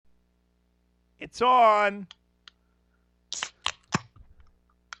It's on.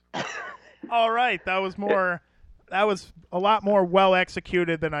 All right, that was a lot more well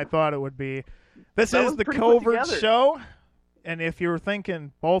executed than I thought it would be. This That is was the pretty put Covert together. Show, and if you were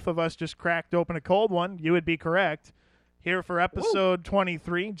thinking both of us just cracked open a cold one, you would be correct. Here for episode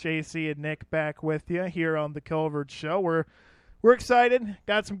 23, JC and Nick back with you here on the Covert Show. We're excited.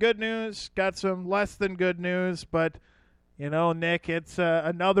 Got some good news, got some less than good news, but you know, Nick, it's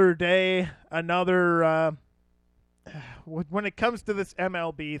another day, another. When it comes to this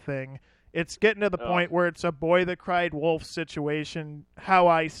MLB thing, it's getting to the point where it's a boy that cried wolf situation, how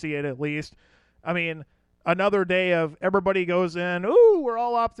I see it at least. I mean, another day of everybody goes in, ooh, we're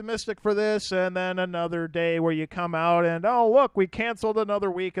all optimistic for this, and then another day where you come out and, oh, look, we canceled another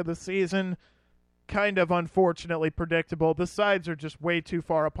week of the season. Kind of unfortunately predictable. The sides are just way too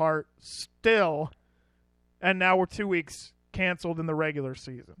far apart still, and now we're 2 weeks canceled in the regular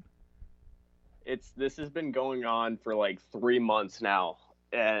season. This has been going on for like 3 months now,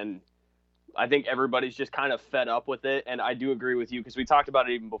 and I think everybody's just kind of fed up with it. And I do agree with you because we talked about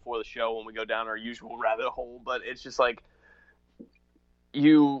it even before the show when we go down our usual rabbit hole. But it's just like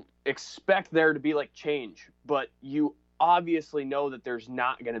you expect there to be like change, but you obviously know that there's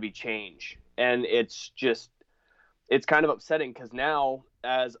not going to be change, and it's kind of upsetting because now,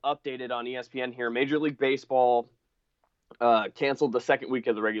 as updated on ESPN here, Major League Baseball canceled the second week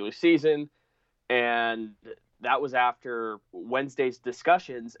of the regular season. And that was after Wednesday's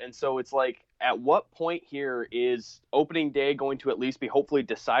discussions. And so it's like, at what point here is opening day going to at least be hopefully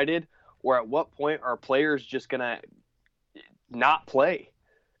decided? Or at what point are players just going to not play?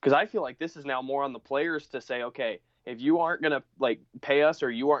 Because I feel like this is now more on the players to say, okay, if you aren't going to like pay us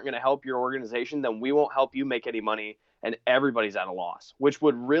or you aren't going to help your organization, then we won't help you make any money. And everybody's at a loss, which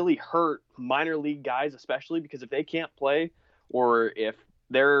would really hurt minor league guys, especially because if they can't play or if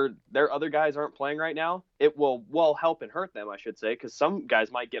their other guys aren't playing right now, it will help and hurt them, I should say, because some guys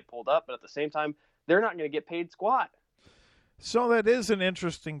might get pulled up, but at the same time, they're not going to get paid squat. So that is an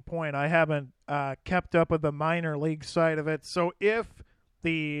interesting point. I haven't kept up with the minor league side of it. So if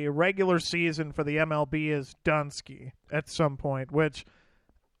the regular season for the MLB is Dunsky at some point, which,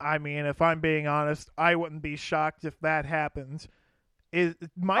 I mean, if I'm being honest, I wouldn't be shocked if that happens.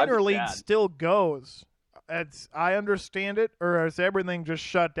 Minor league still goes. I understand it, or is everything just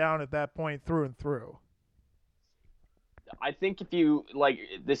shut down at that point through and through? I think if you, like,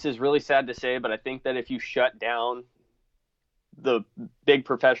 this is really sad to say, but I think that if you shut down the big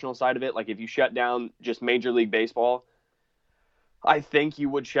professional side of it, like if you shut down just Major League Baseball, I think you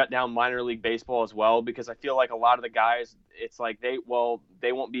would shut down minor league baseball as well, because I feel like a lot of the guys, it's like they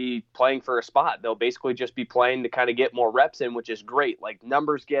won't be playing for a spot. They'll basically just be playing to kind of get more reps in, which is great. Like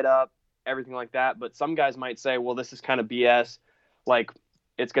numbers get up, everything like that. But some guys might say, well, this is kind of BS. Like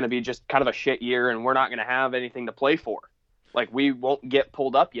it's going to be just kind of a shit year and we're not going to have anything to play for. Like we won't get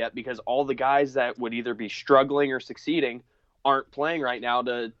pulled up yet because all the guys that would either be struggling or succeeding aren't playing right now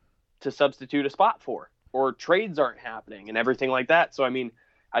to substitute a spot for, or trades aren't happening and everything like that. So, I mean,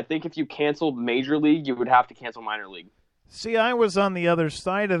 I think if you canceled Major League, you would have to cancel minor league. See, I was on the other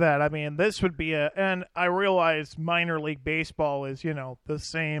side of that. I mean, this would be and I realize minor league baseball is, in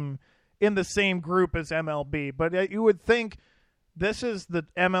the same group as MLB, but you would think this is the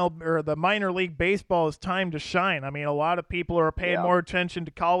MLB or the minor league baseball is time to shine. I mean, a lot of people are paying more attention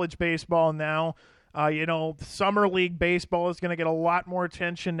to college baseball now. Summer league baseball is going to get a lot more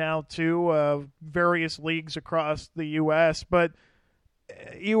attention now too. Various leagues across the U.S., but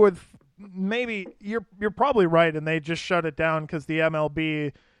you would maybe you're probably right, and they just shut it down because the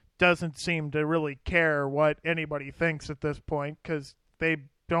MLB doesn't seem to really care what anybody thinks at this point because they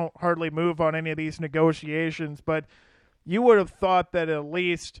don't hardly move on any of these negotiations. But you would have thought that at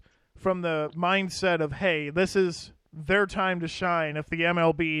least from the mindset of, hey, this is their time to shine if the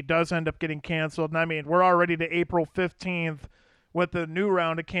MLB does end up getting canceled. And I mean, we're already to April 15th with the new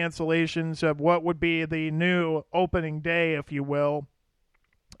round of cancellations of what would be the new opening day, if you will.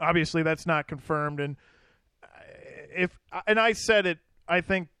 Obviously, that's not confirmed. And I said it, I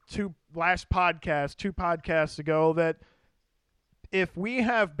think, two podcasts ago, that if we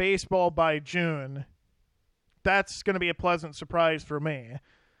have baseball by June, that's going to be a pleasant surprise for me.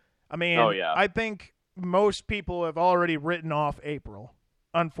 I mean, I think most people have already written off April,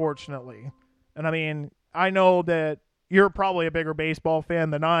 unfortunately. And I mean, I know that you're probably a bigger baseball fan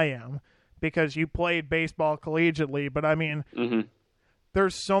than I am because you played baseball collegiately, but I mean,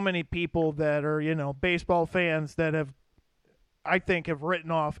 there's so many people that are, baseball fans that have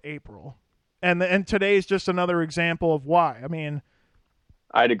written off April. And today's just another example of why. I mean,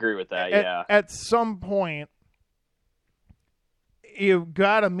 I'd agree with that, At some point, you've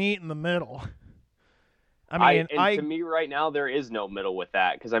got to meet in the middle. To me right now, there is no middle with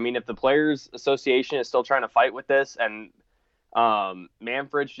that. Because, I mean, if the Players Association is still trying to fight with this and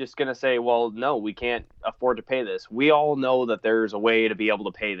Manfred's just going to say, well, no, we can't afford to pay this. We all know that there's a way to be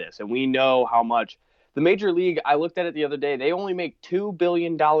able to pay this. And we know how much the Major League, I looked at it the other day, they only make $2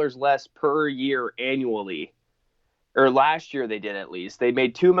 billion less per year annually. Or last year they did at least. They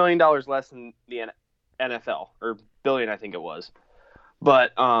made $2 million less than the NFL, or billion, I think it was.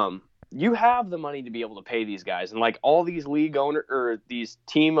 But you have the money to be able to pay these guys. And like all these league owner or these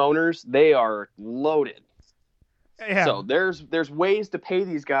team owners, they are loaded. Yeah. So there's ways to pay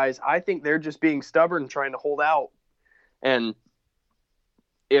these guys. I think they're just being stubborn, trying to hold out. And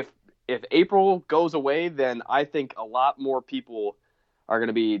if April goes away, then I think a lot more people are going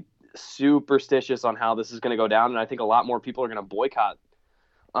to be superstitious on how this is going to go down, and I think a lot more people are going to boycott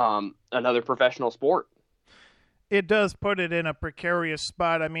another professional sport. It does put it in a precarious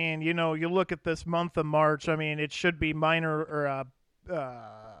spot. I mean, you look at this month of March. I mean, it should be minor or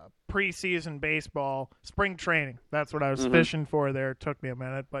preseason baseball, spring training. That's what I was fishing for there. It took me a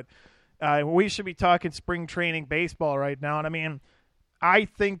minute, but we should be talking spring training baseball right now. And I mean, I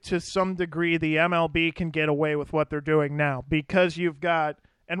think to some degree the MLB can get away with what they're doing now because you've got,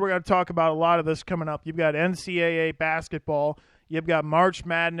 and we're going to talk about a lot of this coming up, you've got NCAA basketball, you've got March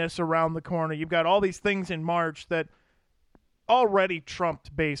Madness around the corner, you've got all these things in March that already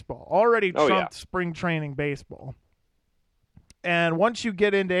trumped baseball, already trumped spring training baseball. And once you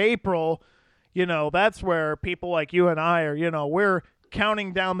get into April, that's where people like you and I are, we're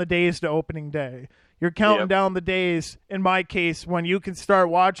counting down the days to opening day. You're counting down the days, in my case, when you can start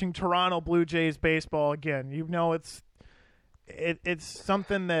watching Toronto Blue Jays baseball again. It's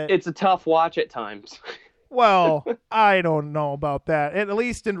something that... It's a tough watch at times. Well, I don't know about that, at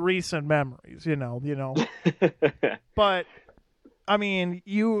least in recent memories, But, I mean,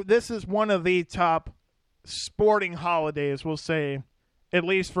 this is one of the top sporting holidays, we'll say, at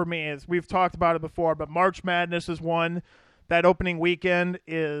least for me. As we've talked about it before, but March Madness is one. That opening weekend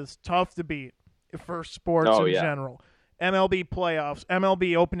is tough to beat for sports general. MLB playoffs,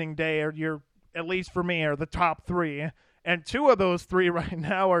 MLB opening day, at least for me, are the top three. And two of those three right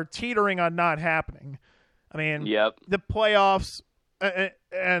now are teetering on not happening. I mean, the playoffs,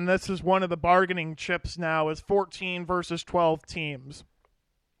 and this is one of the bargaining chips now, is 14 versus 12 teams.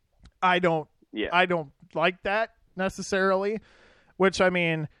 I don't like that necessarily, which, I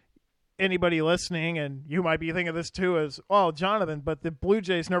mean, anybody listening, and you might be thinking this too, is, oh, Jonathan, but the Blue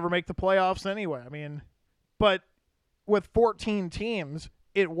Jays never make the playoffs anyway. I mean, but with 14 teams,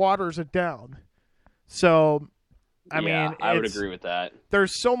 it waters it down. So, I mean, I would agree with that.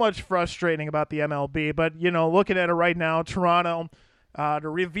 There's so much frustrating about the MLB, but, looking at it right now, Toronto, to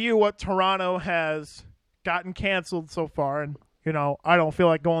review what Toronto has gotten canceled so far, and, I don't feel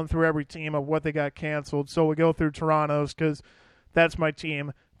like going through every team of what they got canceled, so we go through Toronto's because that's my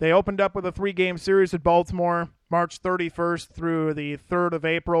team. They opened up with a 3-game series at Baltimore, March 31st through the 3rd of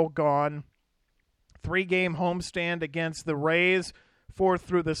April, gone. 3-game homestand against the Rays, 4th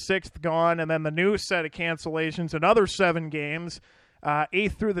through the 6th, gone. And then the new set of cancellations, another 7 games.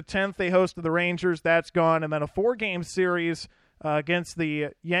 8th through the 10th, they hosted the Rangers, that's gone. And then a 4-game series against the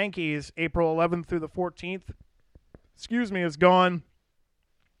Yankees, April 11th through the 14th, is gone.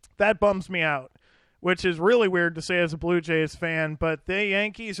 That bums me out, which is really weird to say as a Blue Jays fan, but the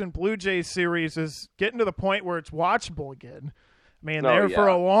Yankees and Blue Jays series is getting to the point where it's watchable again. I mean, for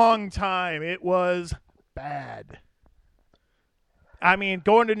a long time, it was bad. I mean,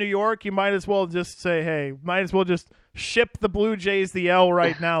 going to New York, you might as well just say, hey, might as well just ship the Blue Jays the L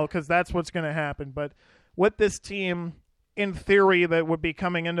right now because that's what's going to happen. But with this team, in theory, that would be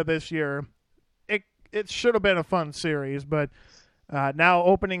coming into this year, it should have been a fun series, but now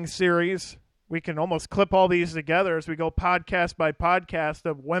opening series, we can almost clip all these together as we go podcast by podcast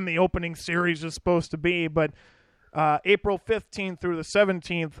of when the opening series is supposed to be. But April 15th through the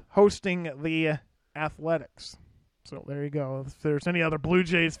 17th, hosting the Athletics. So there you go. If there's any other Blue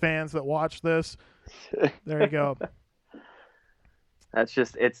Jays fans that watch this, there you go. That's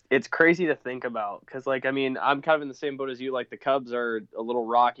just, it's crazy to think about because, like, I mean, I'm kind of in the same boat as you. Like, the Cubs are a little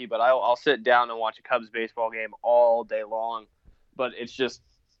rocky, but I'll sit down and watch a Cubs baseball game all day long. But it's just,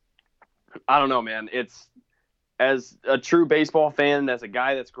 I don't know, man. It's, as a true baseball fan, as a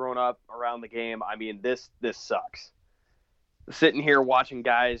guy that's grown up around the game, I mean, this sucks. Sitting here watching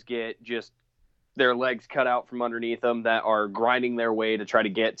guys get just their legs cut out from underneath them that are grinding their way to try to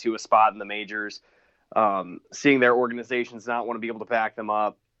get to a spot in the majors, seeing their organizations not want to be able to back them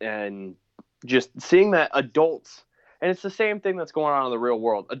up, and just seeing that adults, and it's the same thing that's going on in the real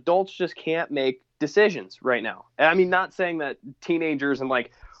world. Adults just can't make decisions right now. And I mean, not saying that teenagers and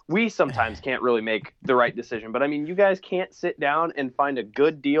like we sometimes can't really make the right decision. But I mean, you guys can't sit down and find a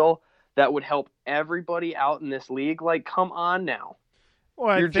good deal that would help everybody out in this league. Like, come on now.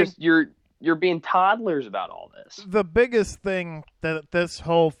 Well, You're being toddlers about all this. The biggest thing that this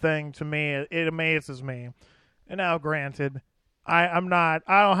whole thing, to me, it amazes me. And now, granted, I don't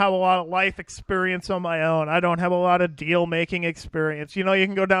have a lot of life experience on my own. I don't have a lot of deal-making experience. You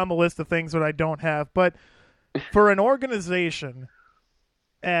can go down the list of things that I don't have. But for an organization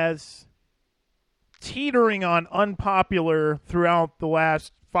as teetering on unpopular throughout the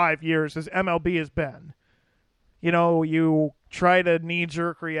last 5 years as MLB has been, you try to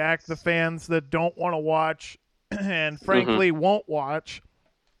knee-jerk react to fans that don't want to watch and frankly won't watch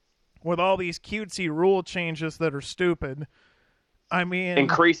with all these cutesy rule changes that are stupid. I mean,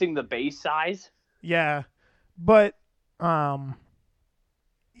 increasing the base size? Yeah. But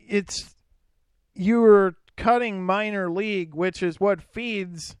you're cutting minor league, which is what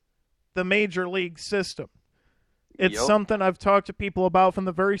feeds the major league system. It's something I've talked to people about from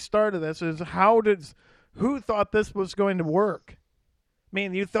the very start of this, is who thought this was going to work? I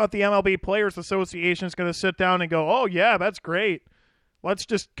mean, you thought the MLB Players Association is going to sit down and go, oh, yeah, that's great. Let's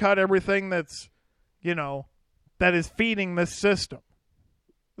just cut everything that's, that is feeding this system.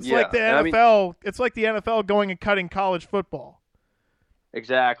 It's like the NFL. It's like the NFL going and cutting college football.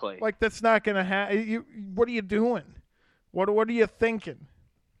 Exactly. Like, that's not going to happen. What are you doing? What are you thinking?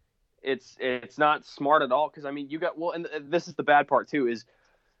 It's not smart at all, because, I mean, and this is the bad part, too, is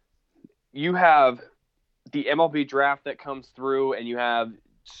you have the MLB draft that comes through, and you have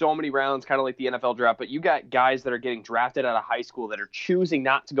so many rounds, kind of like the NFL draft, but you got guys that are getting drafted out of high school that are choosing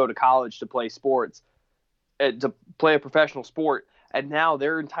not to go to college to play sports, to play a professional sport, and now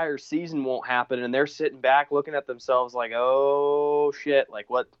their entire season won't happen, and they're sitting back looking at themselves like, oh, shit, like,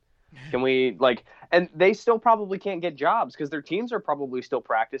 what can we, like, and they still probably can't get jobs because their teams are probably still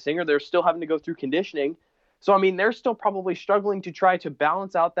practicing, or they're still having to go through conditioning. So, I mean, they're still probably struggling to try to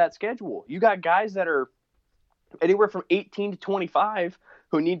balance out that schedule. You got guys that are anywhere from 18 to 25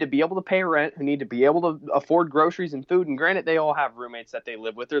 who need to be able to pay rent, who need to be able to afford groceries and food. And granted, they all have roommates that they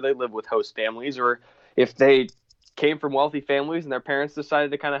live with, or they live with host families, or if they came from wealthy families and their parents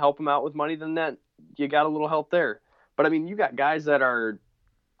decided to kind of help them out with money, then that you got a little help there. But I mean, you got guys that are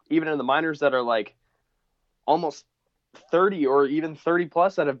even in the minors that are like almost 30 or even 30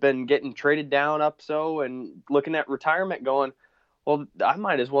 plus that have been getting traded down up and looking at retirement going, well, I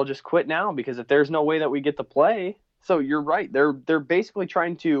might as well just quit now, because if there's no way that we get to play. So you're right. They're basically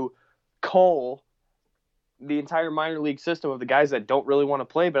trying to cull the entire minor league system of the guys that don't really want to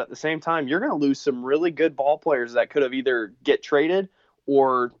play. But at the same time, you're going to lose some really good ball players that could have either get traded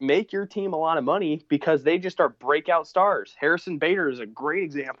or make your team a lot of money because they just are breakout stars. Harrison Bader is a great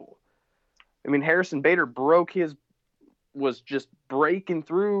example. I mean, Harrison Bader was just breaking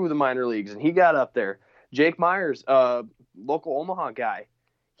through the minor leagues, and he got up there. Jake Myers, local Omaha guy,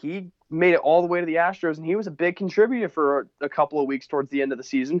 he made it all the way to the Astros, and he was a big contributor for a couple of weeks towards the end of the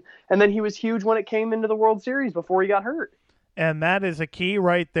season. And then he was huge when it came into the World Series before he got hurt. And that is a key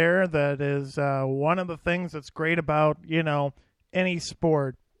right there. That is one of the things that's great about, any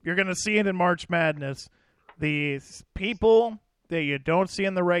sport. You're going to see it in March Madness. These people that you don't see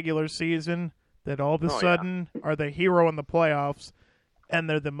in the regular season that all of a sudden are the hero in the playoffs, and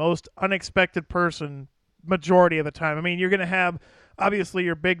they're the most unexpected person majority of the time. I mean, you're going to have, obviously,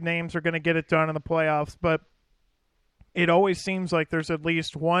 your big names are going to get it done in the playoffs, but it always seems like there's at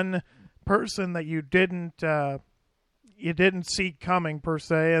least one person that you didn't see coming, per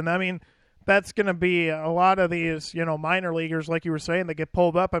se. And I mean, that's going to be a lot of these, minor leaguers, like you were saying, that get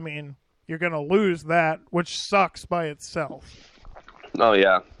pulled up. I mean, you're going to lose that, which sucks by itself. Oh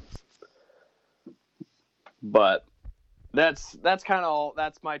yeah, but that's kind of all.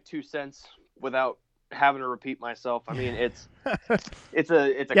 That's my 2 cents without having to repeat myself. I mean, it's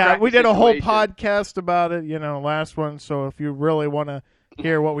a yeah. We did situation. A whole podcast about it, last one. So if you really want to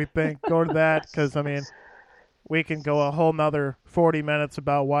hear what we think, go to that, because I mean, we can go a whole nother 40 minutes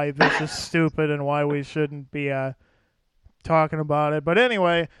about why this is stupid and why we shouldn't be talking about it. But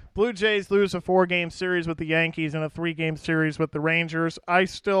anyway, Blue Jays lose a 4-game series with the Yankees and a 3-game series with the Rangers. I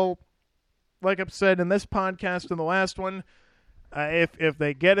still, like I've said in this podcast and the last one, if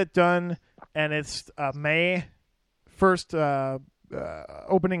they get it done and it's May 1st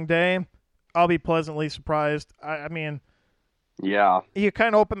opening day, I'll be pleasantly surprised. I mean, yeah, you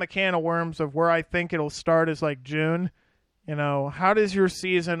kind of open the can of worms of where I think it'll start is like June. How does your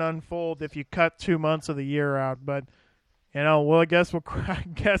season unfold if you cut 2 months of the year out? But well, I guess we'll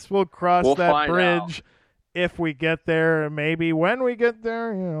cross that bridge out if we get there. Maybe when we get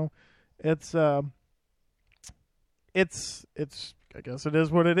there, it's I guess it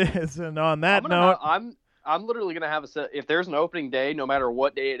is what it is. And on that note, I'm literally gonna have if there's an opening day, no matter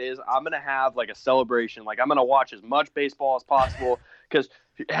what day it is, I'm gonna have like a celebration. Like I'm gonna watch as much baseball as possible because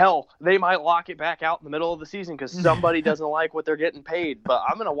hell, they might lock it back out in the middle of the season because somebody doesn't like what they're getting paid. But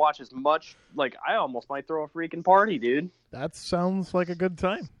I'm gonna watch as much. Like I almost might throw a freaking party, dude. That sounds like a good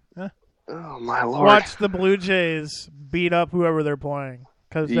time. Yeah. Oh my Lord! Watch the Blue Jays beat up whoever they're playing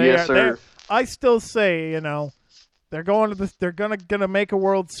because sir. I still say, they're going to this. They're gonna make a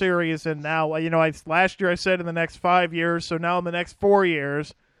World Series, and now, last year I said in the next 5 years. So now in the next 4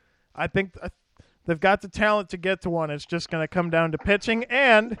 years, I think they've got the talent to get to one. It's just gonna come down to pitching,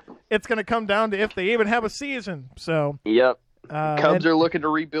 and it's gonna come down to if they even have a season. So yep. Cubs are looking to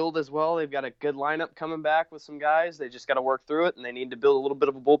rebuild as well. They've got a good lineup coming back with some guys. They just got to work through it, and they need to build a little bit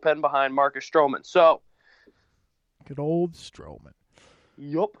of a bullpen behind Marcus Stroman. So, good old Stroman.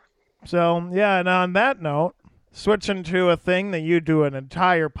 Yup. So, yeah, and on that note, switching to a thing that you do an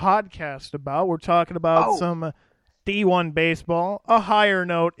entire podcast about, we're talking about some D1 baseball, a higher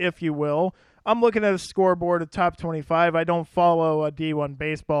note, if you will. I'm looking at a scoreboard of top 25. I don't follow D1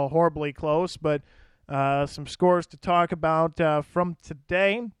 baseball horribly close, but some scores to talk about from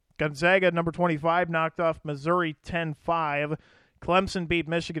today. Gonzaga, number 25, knocked off Missouri 10-5. Clemson beat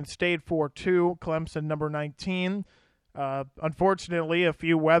Michigan State 4-2. Clemson, number 19. Unfortunately, a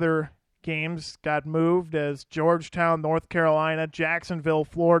few weather games got moved as Georgetown, North Carolina, Jacksonville,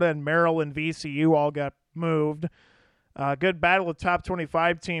 Florida, and Maryland, VCU all got moved. Good battle of top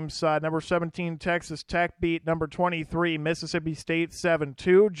 25 teams. Number 17, Texas Tech beat number 23, Mississippi State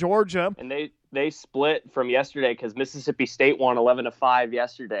 7-2. Georgia. And they split from yesterday because Mississippi State won 11-5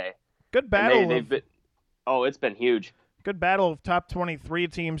 yesterday. Good battle. It's been huge. Good battle of top 23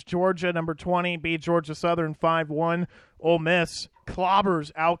 teams. Georgia, number 20, beat Georgia Southern 5-1. Ole Miss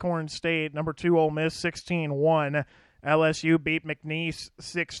clobbers Alcorn State, number 2, Ole Miss 16-1. LSU beat McNeese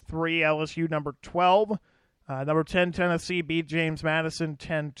 6-3. LSU, number 12. Number 10, Tennessee beat James Madison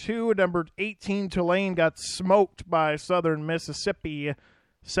 10-2. Number 18, Tulane got smoked by Southern Mississippi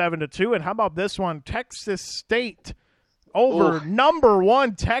 7-2. And how about this one? Texas State over number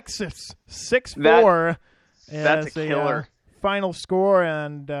 1 Texas 6-4. That's a killer. Final score,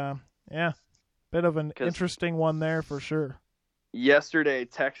 and bit of an interesting one there for sure. Yesterday,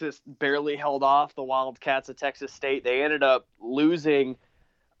 Texas barely held off the Wildcats of Texas State. They ended up losing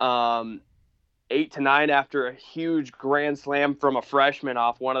 8-9 after a huge grand slam from a freshman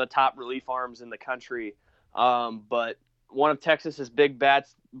off one of the top relief arms in the country. But one of Texas's big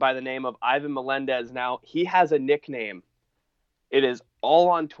bats by the name of Ivan Melendez, now he has a nickname. It is all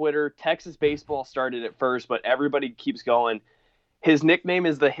on Twitter. Texas baseball started it first, but everybody keeps going. His nickname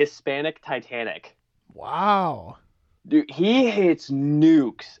is the Hispanic Titanic. Wow. Dude, he hits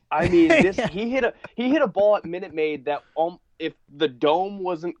nukes. I mean, he hit a ball at Minute Maid that if the dome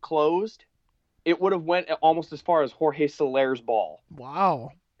wasn't closed, it would have went almost as far as Jorge Soler's ball.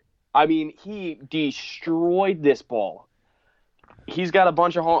 Wow. I mean, he destroyed this ball. He's got a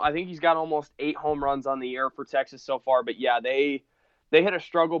bunch of I think he's got almost 8 home runs on the year for Texas so far. But yeah, they hit a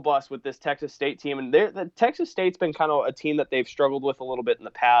struggle bus with this Texas State team, and the Texas State's been kind of a team that they've struggled with a little bit in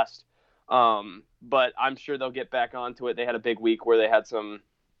the past. But I'm sure they'll get back onto it. They had a big week where they had some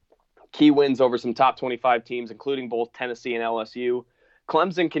key wins over some top 25 teams, including both Tennessee and LSU.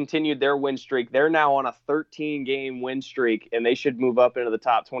 Clemson continued their win streak. They're now on a 13-game win streak, and they should move up into the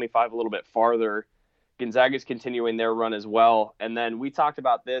top 25 a little bit farther. Gonzaga's continuing their run as well. And then we talked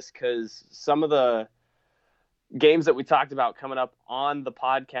about this because some of the games that we talked about coming up on the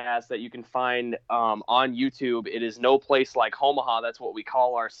podcast that you can find on YouTube, it is No Place Like Omaha. That's what we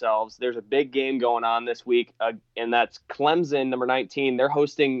call ourselves. There's a big game going on this week, and that's Clemson, number 19. They're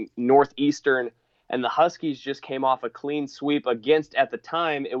hosting Northeastern, and the Huskies just came off a clean sweep against, at the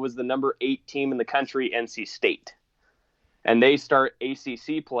time, it was the number 8 team in the country, NC State. And they start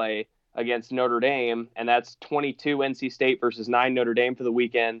ACC play against Notre Dame, and that's 22 NC State versus 9 Notre Dame for the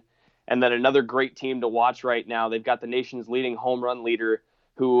weekend. And then another great team to watch right now, they've got the nation's leading home run leader,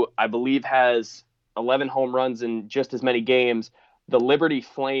 who I believe has 11 home runs in just as many games. The Liberty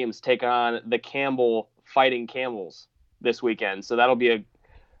Flames take on the Campbell Fighting Camels this weekend, so that'll be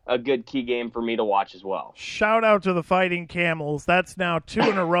a good key game for me to watch as well. Shout out to the Fighting Camels. That's now 2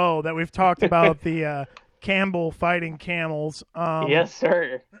 in a row that we've talked about the Campbell Fighting Camels. Yes,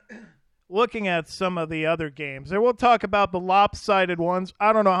 sir. Looking at some of the other games, and we'll talk about the lopsided ones.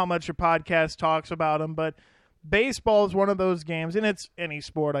 I don't know how much your podcast talks about them, but baseball is one of those games, and it's any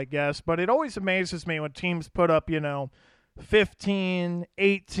sport, I guess, but it always amazes me when teams put up, 15,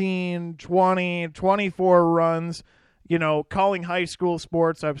 18, 20, 24 runs. calling high school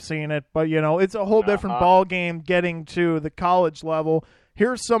sports, I've seen it, but, it's a whole different ball game getting to the college level.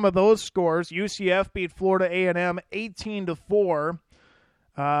 Here's some of those scores. UCF beat Florida A&M 18-4.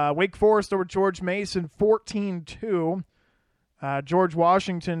 Wake Forest over George Mason 14-2. George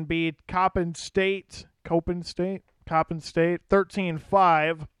Washington beat Coppin State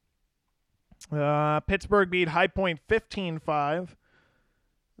 13-5. Pittsburgh beat High Point 15-5.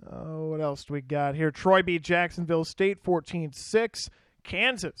 What else do we got here? Troy beat Jacksonville State 14-6.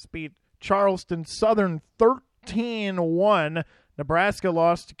 Kansas beat Charleston Southern 13-1. Nebraska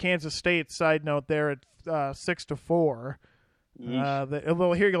lost to Kansas State, side note there, at 6-4.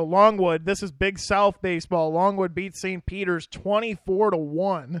 Here you go, Longwood. This is Big South baseball. Longwood beat St. Peter's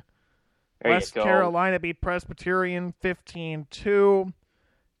 24-1. West Carolina beat Presbyterian 15-2.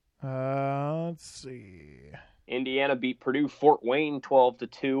 Let's see. Indiana beat Purdue Fort Wayne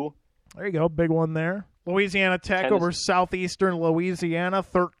 12-2. There you go, big one there. Louisiana Tech over Southeastern Louisiana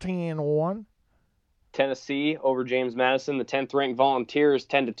 13-1. Tennessee over James Madison, the 10th ranked Volunteers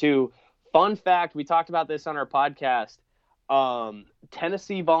 10-2. Fun fact, we talked about this on our podcast.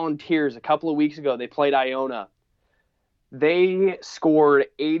 Tennessee Volunteers, a couple of weeks ago, they played Iona. They scored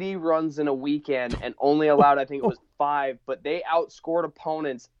 80 runs in a weekend and only allowed, I think it was 5, but they outscored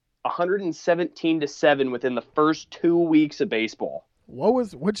opponents 117-7 within the first 2 weeks of baseball.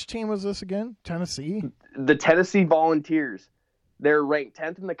 Which team was this again? Tennessee? The Tennessee Volunteers. They're ranked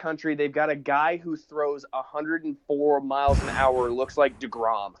 10th in the country. They've got a guy who throws 104 miles an hour, looks like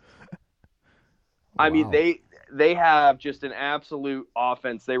DeGrom. I mean, they have just an absolute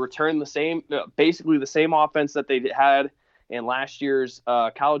offense. They return basically the same offense that they had in last year's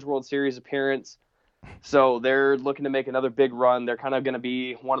College World Series appearance. So they're looking to make another big run. They're kind of going to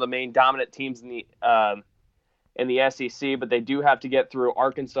be one of the main dominant teams in the SEC, but they do have to get through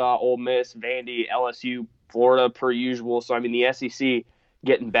Arkansas, Ole Miss, Vandy, LSU, Florida per usual. So, I mean, the SEC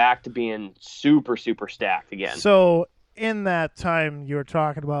getting back to being super, super stacked again. So in that time you were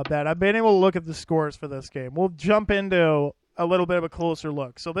talking about that, I've been able to look at the scores for this game. We'll jump into a little bit of a closer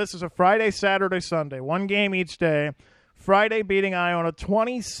look. So this is a Friday, Saturday, Sunday, one game each day. Friday beating Iona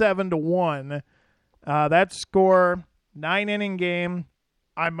 27-1. That score, 9-inning game.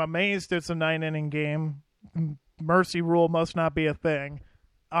 I'm amazed it's a 9-inning game. Mercy rule must not be a thing.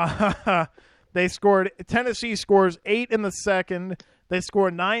 Tennessee scores 8 in the second. They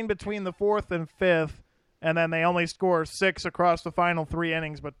score 9 between the fourth and fifth, and then they only score 6 across the final 3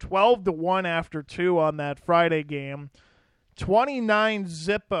 innings, but 12-1 after 2 on that Friday game. 29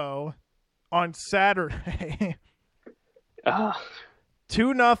 Zippo on Saturday.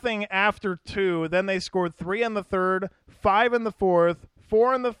 2-0 after 2. Then they scored 3 in the third, 5 in the fourth,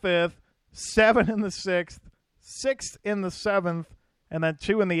 4 in the fifth, 7 in the sixth, 6 in the seventh, and then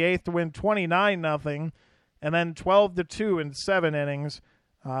 2 in the eighth to win 29-0, and then 12-2 in 7 innings.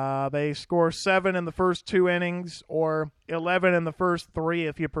 They score 7 in the first 2 innings, or 11 in the first 3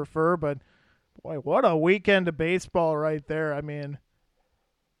 if you prefer. But boy, what a weekend of baseball right there! I mean,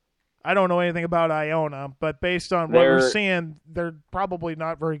 I don't know anything about Iona, but based on what we're seeing, they're probably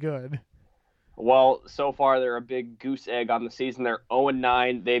not very good. Well, so far they're a big goose egg on the season. They're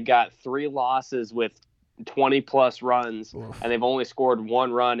 0-9. They've got 3 losses with 20-plus runs, and they've only scored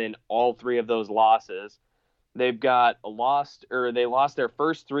 1 run in all 3 of those losses. They've got they lost their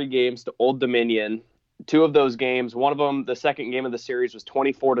first 3 games to Old Dominion. 2 of those games, one of them, the second game of the series, was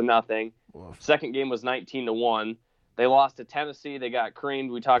 24-0. Second game was 19-1. They lost to Tennessee. They got creamed.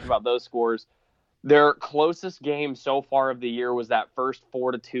 We talked about those scores. Their closest game so far of the year was that first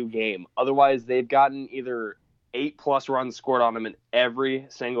 4-2 game. Otherwise, they've gotten either 8-plus runs scored on them in every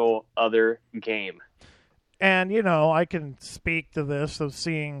single other game. And, I can speak to this of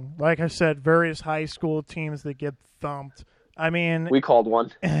seeing, like I said, various high school teams that get thumped. I mean, we called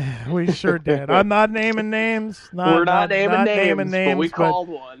one. We sure did. I'm not naming names. We're not naming names, but we called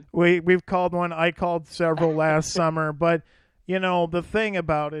one. We've called one. I called several last summer. But, the thing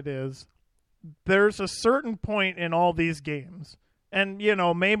about it is there's a certain point in all these games. And,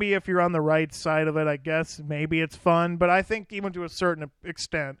 maybe if you're on the right side of it, I guess maybe it's fun. But I think even to a certain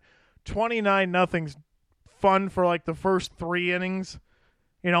extent, 29-0's fun for like the first 3 innings.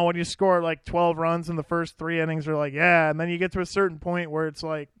 When you score like 12 runs in the first 3 innings, you're like, yeah. And then you get to a certain point where it's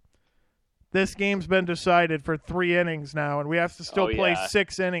like, this game's been decided for 3 innings now, and we have to still play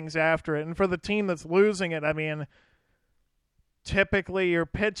 6 innings after it. And for the team that's losing it, I mean, typically your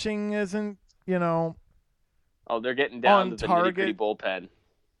pitching isn't, they're getting down to the nitty-gritty bullpen.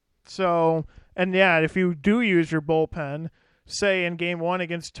 So, and yeah, if you do use your bullpen, say in game 1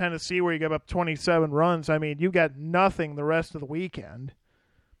 against Tennessee where you give up 27 runs, I mean, you got nothing the rest of the weekend.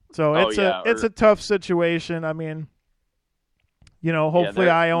 So it's a tough situation. I mean, Hopefully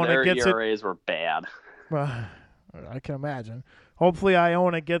Iona their gets ERAs were bad. Well, I can imagine. Hopefully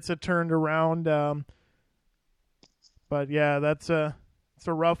Iona gets it turned around. But yeah, it's a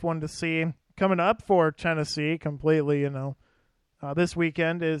rough one to see. Coming up for Tennessee completely, this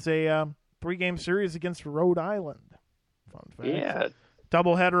weekend is a 3-game series against Rhode Island. Fun fact. Yeah.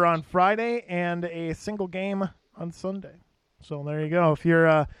 Doubleheader on Friday and a single game on Sunday. So there you go. If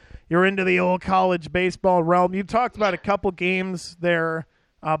you're into the old college baseball realm, you talked about a couple games there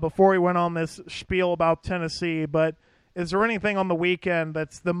before we went on this spiel about Tennessee, but is there anything on the weekend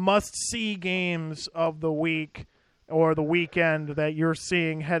that's the must-see games of the week or the weekend that you're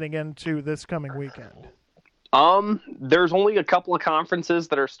seeing heading into this coming weekend? There's only a couple of conferences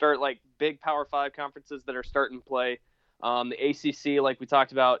that are big Power 5 conferences that are starting to play. The ACC, like we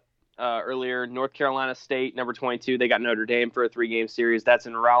talked about earlier, North Carolina State, number 22, they got Notre Dame for a 3-game series. That's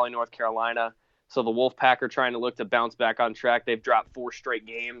in Raleigh, North Carolina. So the Wolfpack are trying to look to bounce back on track. They've dropped 4 straight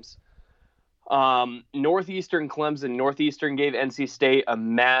games. Northeastern Clemson. Northeastern gave NC State a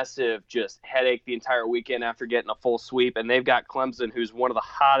massive just headache the entire weekend after getting a full sweep. And they've got Clemson, who's one of the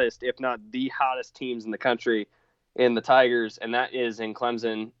hottest, if not the hottest teams in the country in the Tigers. And that is in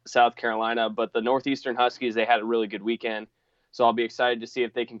Clemson, South Carolina. But the Northeastern Huskies, they had a really good weekend. So I'll be excited to see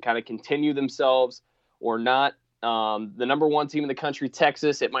if they can kind of continue themselves or not. The number 1 team in the country,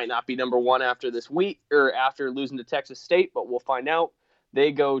 Texas, it might not be number 1 after this week or after losing to Texas State, but we'll find out.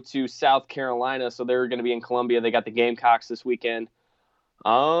 They go to South Carolina, so they're going to be in Columbia. They got the Gamecocks this weekend.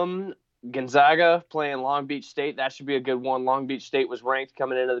 Gonzaga playing Long Beach State. That should be a good one. Long Beach State was ranked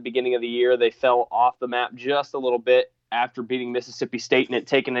coming into the beginning of the year. They fell off the map just a little bit after beating Mississippi State and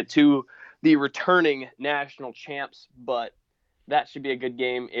taking it to the returning national champs, but that should be a good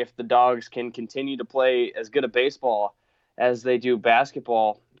game if the Dogs can continue to play as good a baseball as they do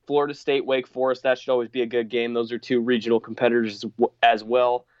basketball. Florida State, Wake Forest, that should always be a good game. Those are 2 regional competitors as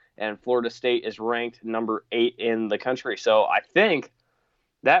well, and Florida State is ranked number 8 in the country. So I think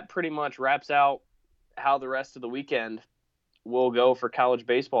that pretty much wraps out how the rest of the weekend will go for college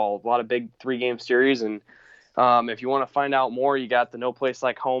baseball. A lot of big 3-game series, and if you want to find out more, you got the No Place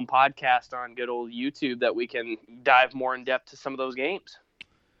Like Home podcast on good old YouTube that we can dive more in depth to some of those games.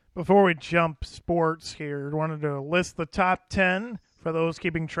 Before we jump sports here, I wanted to list the top 10 for those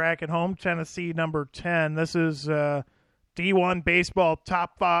keeping track at home. Tennessee, number 10. This is D1 Baseball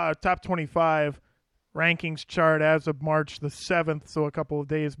top 25 rankings chart as of March the 7th, so a couple of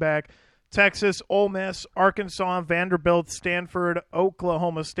days back. Texas, Ole Miss, Arkansas, Vanderbilt, Stanford,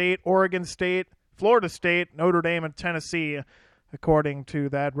 Oklahoma State, Oregon State, Florida State, Notre Dame, and Tennessee, according to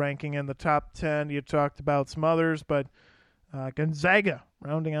that ranking in the top 10. You talked about some others, but Gonzaga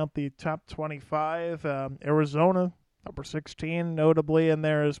rounding out the top 25. Arizona, number 16, notably in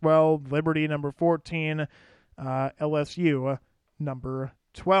there as well. Liberty, number 14. LSU, number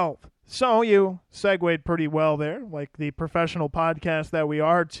 12. So you segued pretty well there, like the professional podcast that we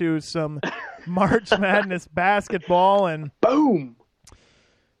are, to some March Madness basketball. And boom!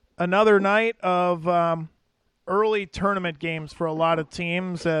 Another night of early tournament games for a lot of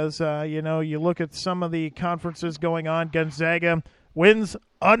teams. As you look at some of the conferences going on. Gonzaga wins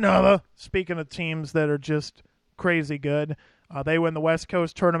another. Speaking of teams that are just crazy good, they win the West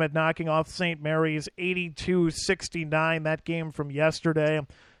Coast tournament, knocking off St. Mary's 82-69. That game from yesterday.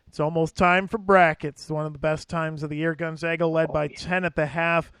 It's almost time for brackets. One of the best times of the year. Gonzaga led by 10 at the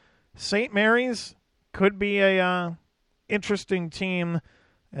half. St. Mary's could be a interesting team,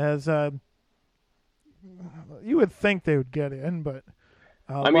 as you would think they would get in, but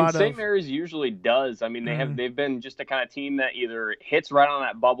St. Mary's usually does. I mean, they've been just a kind of team that either hits right on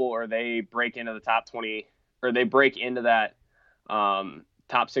that bubble or they break into the top 20, or they break into that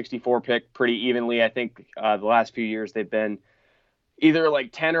top 64 pick pretty evenly. I think the last few years they've been either like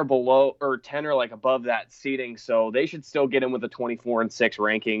 10 or below, or 10 or like above that seating. So they should still get in with a 24-6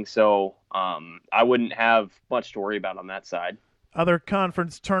 ranking. So I wouldn't have much to worry about on that side. Other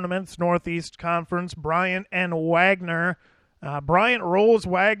conference tournaments, Northeast Conference, Bryant and Wagner. Bryant rolls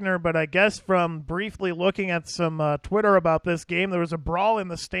Wagner, but I guess from briefly looking at some Twitter about this game, there was a brawl in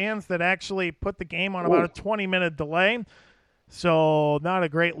the stands that actually put the game on about a 20-minute delay. So not a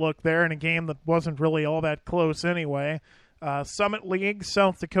great look there in a game that wasn't really all that close anyway. Summit League,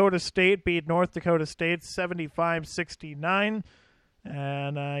 South Dakota State beat North Dakota State 75-69.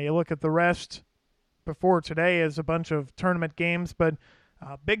 And you look at the rest before today is a bunch of tournament games, but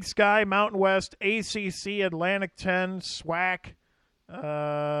Big Sky, Mountain West, ACC, Atlantic 10, SWAC,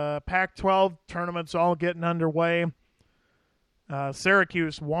 Pac-12 tournaments all getting underway.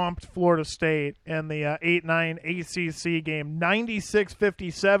 Syracuse whomped Florida State in the 8-9 ACC game,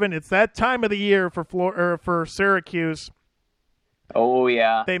 96-57. It's that time of the year for Syracuse. Oh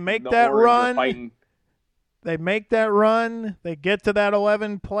yeah, They make the that Orange are run. fighting. They make that run. They get to that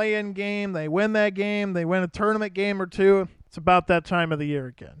 11 play-in game. They win that game. They win a tournament game or two. It's about that time of the year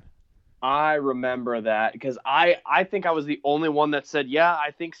again. I remember that because I think I was the only one that said, yeah, I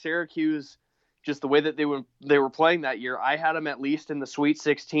think Syracuse, just the way that they were playing that year, I had them at least in the Sweet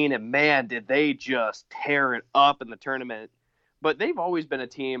 16, and man, did they just tear it up in the tournament. But they've always been a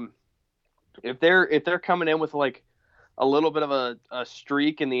team. If they're coming in with like a little bit of a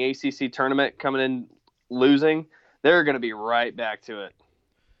streak in the ACC tournament, coming in losing, they're going to be right back to it.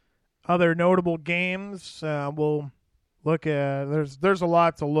 Other notable games we'll look at. There's a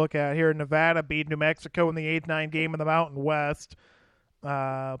lot to look at here. Nevada beat New Mexico in the 8-9 game in the Mountain West.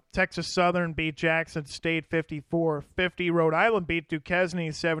 Texas Southern beat Jackson State 54-50. Rhode Island beat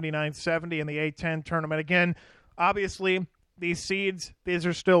Duquesne 79-70 in the A-10 tournament. Again, obviously, these seeds, these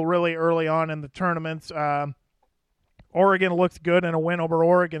are still really early on in the tournaments. Oregon looked good in a win over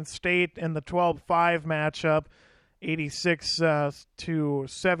Oregon State in the 12-5 matchup,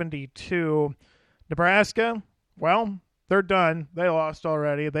 86-72. Nebraska, well, they're done. They lost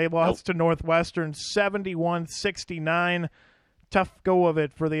already. They lost to Northwestern 71-69. Tough go of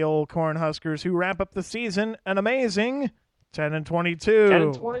it for the old Cornhuskers, who wrap up the season an amazing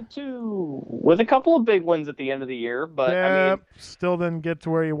 10-22. 10-22 with a couple of big wins at the end of the year, but I mean, still didn't get to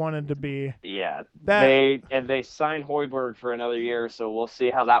where you wanted to be. Yeah, they signed Hoiberg for another year, so we'll see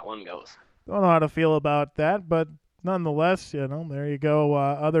how that one goes. Don't know how to feel about that, but nonetheless, there you go.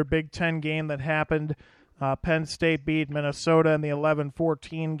 Other Big Ten game that happened. Penn State beat Minnesota in the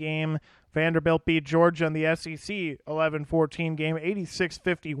 11-14 game. Vanderbilt beat Georgia in the SEC 11-14 game,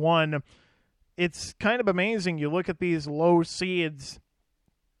 86-51. It's kind of amazing. You look at these low seeds,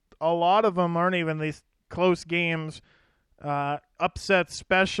 a lot of them aren't even these close games. Upset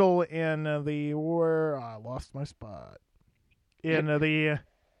special in I lost my spot. Iona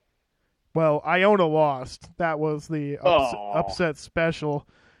lost. That was the upset special.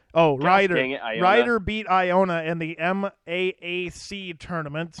 Oh, Ryder beat Iona in the MAAC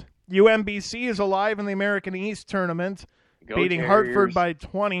tournament. UMBC is alive in the American East tournament, beating Terriers. Hartford by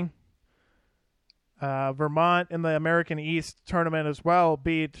 20. Vermont in the American East tournament as well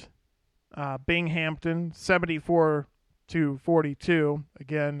beat Binghamton 74-42.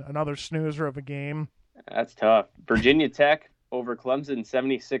 Again, another snoozer of a game. That's tough. Virginia Tech over Clemson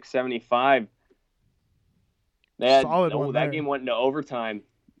 76-75. Solid one that there. game went into overtime.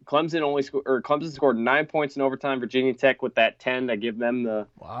 Clemson scored 9 points in overtime. Virginia Tech with that 10 to give them the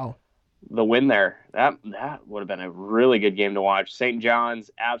win there. That would have been a really good game to watch. St. John's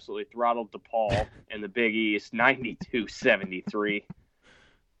absolutely throttled DePaul in the Big East 92-73.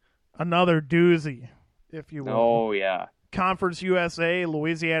 Another doozy, if you will. Oh yeah. Conference USA,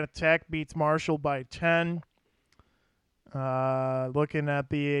 Louisiana Tech beats Marshall by 10. Looking at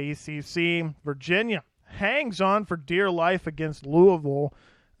the ACC, Virginia hangs on for dear life against Louisville.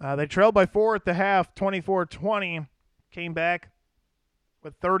 They trailed by 4 at the half, 24-20. Came back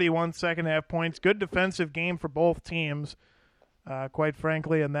with 31 second-half points. Good defensive game for both teams, quite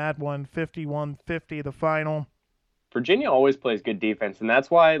frankly, in that one, 51-50 the final. Virginia always plays good defense, and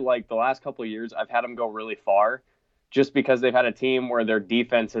that's why, like, the last couple of years, I've had them go really far, just because they've had a team where their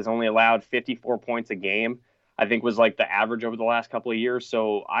defense has only allowed 54 points a game, I think was, like, the average over the last couple of years.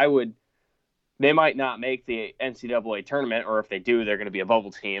 So they might not make the NCAA tournament, or if they do, they're going to be a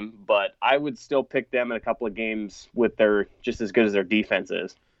bubble team. But I would still pick them in a couple of games with their just as good as their defense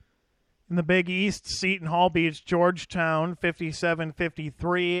is. In the Big East, Seton Hall beats Georgetown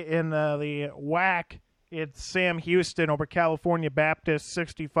 57-53. In the WAC, it's Sam Houston over California Baptist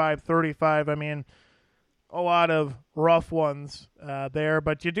 65-35. I mean, a lot of rough ones there.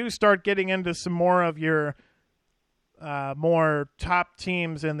 But you do start getting into some more of your more top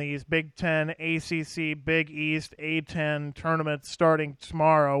teams in these Big Ten, ACC, Big East, A10 tournaments starting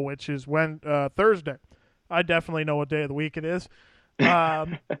tomorrow, which is Thursday. I definitely know what day of the week it is.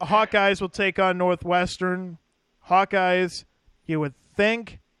 Hawkeyes will take on Northwestern. Hawkeyes, you would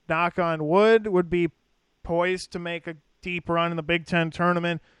think, knock on wood, would be poised to make a deep run in the Big Ten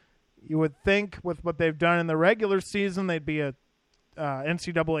tournament. You would think with what they've done in the regular season, they'd be a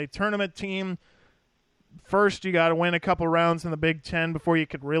NCAA tournament team. First, you got to win a couple rounds in the Big Ten before you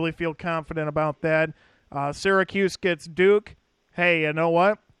could really feel confident about that. Syracuse gets Duke. Hey, you know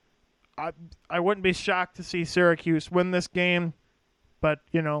what? I wouldn't be shocked to see Syracuse win this game, but,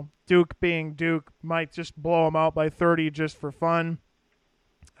 Duke being Duke might just blow them out by 30 just for fun.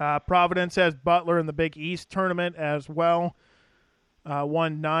 Providence has Butler in the Big East tournament as well.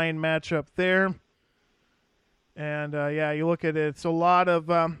 1-9 matchup there. And you look at it. It's a lot of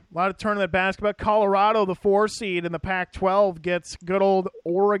tournament basketball. Colorado, the 4 seed in the Pac-12, gets good old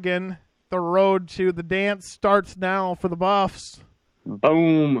Oregon. The road to the dance starts now for the Buffs.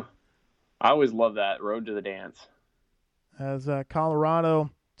 Boom! I always love that road to the dance. As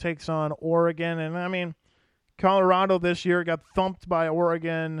Colorado takes on Oregon, and I mean, Colorado this year got thumped by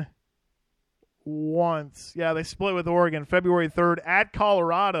Oregon once. Yeah, they split with Oregon February 3rd at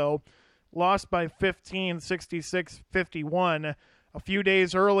Colorado. Lost by 15, 66-51. A few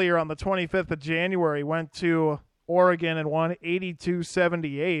days earlier on the 25th of January, went to Oregon and won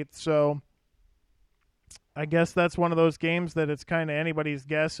 82-78. So I guess that's one of those games that it's kind of anybody's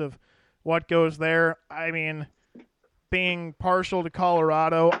guess of what goes there. I mean, being partial to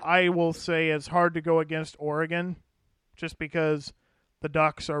Colorado, I will say it's hard to go against Oregon just because the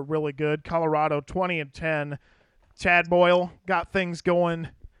Ducks are really good. Colorado 20-10. Chad Boyle got things going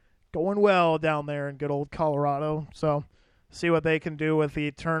well down there in good old Colorado. So see what they can do with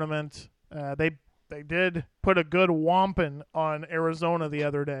the tournament. They did put a good whomping on Arizona the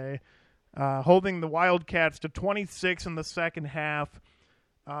other day, holding the Wildcats to 26 in the second half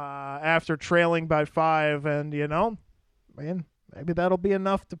after trailing by 5. And, man, maybe that'll be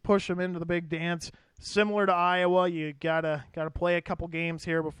enough to push them into the big dance. Similar to Iowa, you gotta play a couple games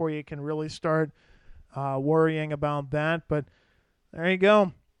here before you can really start worrying about that. But there you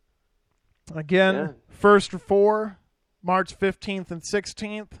go. Again, First 4, March 15th and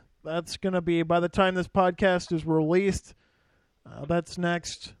 16th. That's going to be, by the time this podcast is released, that's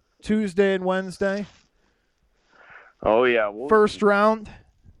next Tuesday and Wednesday. Oh, yeah. First round,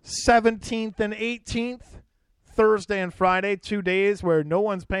 17th and 18th, Thursday and Friday, 2 days where no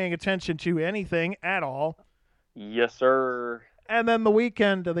one's paying attention to anything at all. Yes, sir. And then the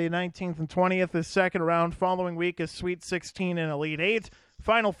weekend of the 19th and 20th is second round. Following week is Sweet 16 and Elite 8.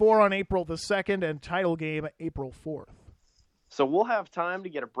 Final 4 on April the 2nd and title game April 4th. So we'll have time to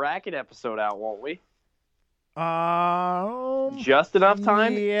get a bracket episode out, won't we? Just enough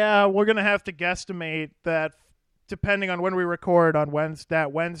time? Yeah, we're going to have to guesstimate that depending on when we record on Wednesday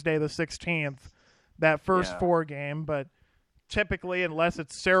the 16th, that first 4 game. But typically, unless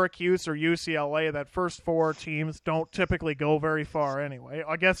it's Syracuse or UCLA, that first 4 teams don't typically go very far anyway.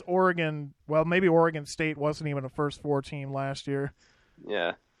 I guess Oregon, well, maybe Oregon State wasn't even a first 4 team last year.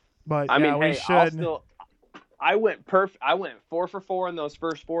 Yeah. But I mean, we should. I went 4 for 4 in those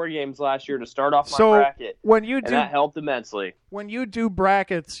first 4 games last year to start off my bracket. And that helped immensely. When you do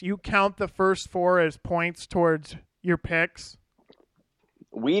brackets, you count the first 4 as points towards your picks.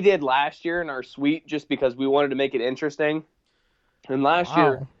 We did last year in our suite just because we wanted to make it interesting. And last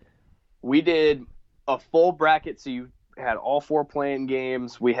year, we did a full bracket, so you had all 4 playing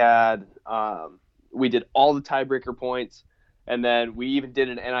games. We did all the tiebreaker points. And then we even did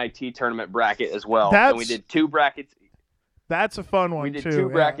an NIT tournament bracket as well. And we did 2 brackets. That's a fun one, too. We did 2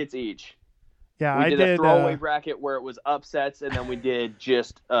 brackets each. Yeah, we did a throwaway bracket where it was upsets, and then we did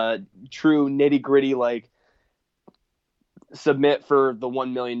just true nitty-gritty, like, submit for the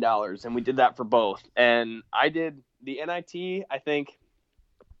 $1 million. And we did that for both. And I did the NIT, I think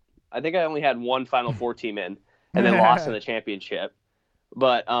I only had 1 Final Four team in, and then lost in the championship.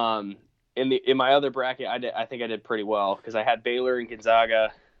 But in my other bracket, I think I did pretty well because I had Baylor and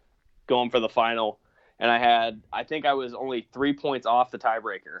Gonzaga going for the final, and I think I was only 3 points off the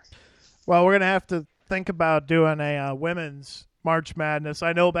tiebreaker. Well, we're gonna have to think about doing a women's March Madness.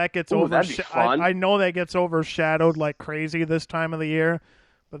 I know that gets I know that gets overshadowed like crazy this time of the year,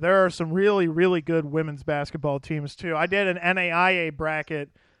 but there are some really, really good women's basketball teams too. I did an NAIA bracket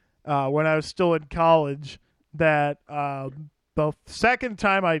when I was still in college. That the second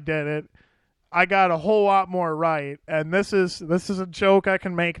time I did it, I got a whole lot more right, and this is a joke I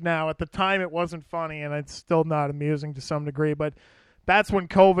can make now. At the time, it wasn't funny, and it's still not amusing to some degree, but that's when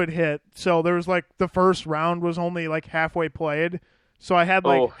COVID hit. So there was the first round was only halfway played, so I had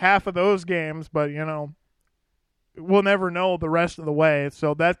half of those games, but we'll never know the rest of the way.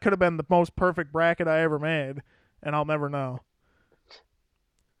 So that could have been the most perfect bracket I ever made, and I'll never know.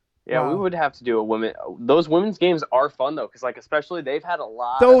 Yeah, we would have to do those women's games are fun, though, because, especially they've had a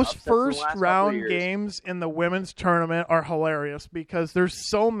lot those of upsets first in the last round games in the women's tournament are hilarious because there's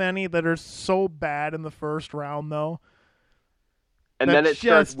so many that are so bad in the first round, though. And then it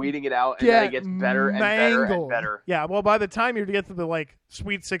starts weeding it out, and then it gets better and better and better. Yeah, well, by the time you get to the,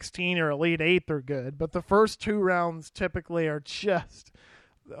 Sweet 16 or Elite 8, they're good. But the first 2 rounds typically are just,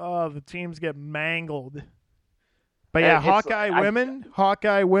 the teams get mangled. But yeah,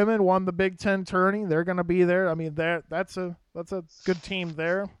 Hawkeye women won the Big Ten tourney. They're going to be there. I mean, that's a good team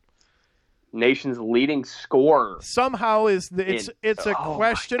there. nation's leading scorer. Somehow it's a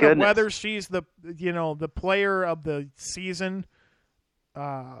question of whether she's the player of the season.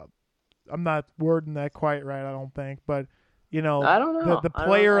 I'm not wording that quite right, I don't think, but I don't know. the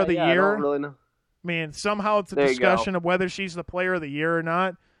player of the year. I don't really know. I mean, somehow it's a discussion of whether she's the player of the year or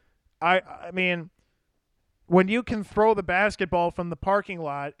not. I mean, when you can throw the basketball from the parking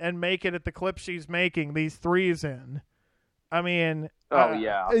lot and make it at the clip she's making these threes in, I mean,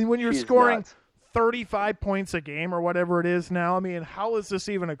 and when you're scoring nuts. 35 points a game or whatever it is now, I mean, how is this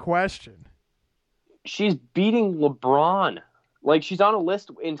even a question? She's beating LeBron. Like, she's on a list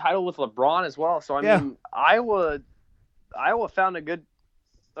entitled with LeBron as well. So I mean, Iowa found a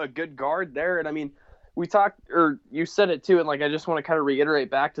good guard there, and I mean, we talked, or you said it too, and like I just want to kind of reiterate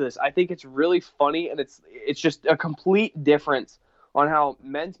back to this. I think it's really funny, and it's just a complete difference on how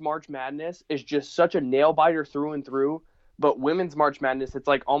men's March Madness is just such a nail biter through and through, but women's March Madness, it's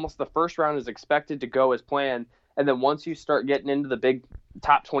like almost the first round is expected to go as planned, and then once you start getting into the big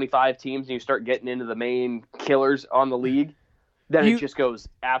top 25 teams and you start getting into the main killers on the league, then it just goes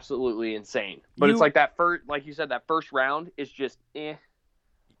absolutely insane. But it's like that first, like you said, that first round is just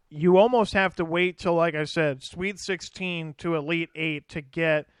You almost have to wait till, like I said, Sweet 16 to Elite 8 to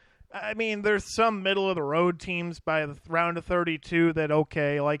get. I mean, there's some middle of the road teams by the round of 32 that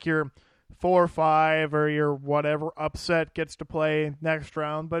like your 4 or 5 or your whatever upset gets to play next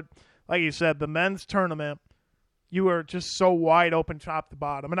round. But like you said, the men's tournament, you were just so wide open top to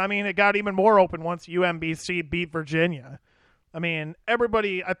bottom. And I mean, it got even more open once UMBC beat Virginia. I mean,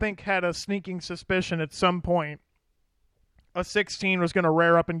 everybody, I think, had a sneaking suspicion at some point a 16 was going to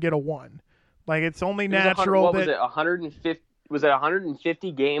rear up and get a 1. Like, it's only natural what was it, 150? Was it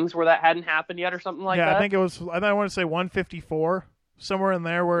 150 games where that hadn't happened yet or something like that? Yeah, I think it was, I want to say 154, somewhere in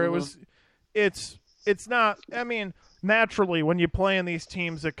there where it was, it's not, I mean, naturally, when you play in these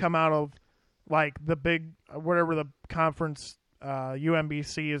teams that come out of, like, the big, whatever the conference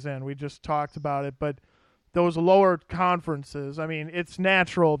UMBC is in, we just talked about it, but those lower conferences, I mean, it's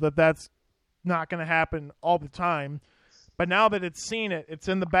natural that that's not going to happen all the time. But now that it's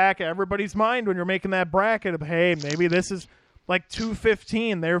in the back of everybody's mind when you're making that bracket of, hey, maybe this is like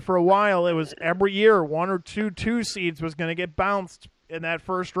 215. There for a while, it was every year 1 or 2 seeds was going to get bounced in that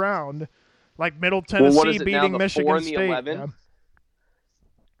first round, like Middle Tennessee beating Michigan State. 11? Yeah.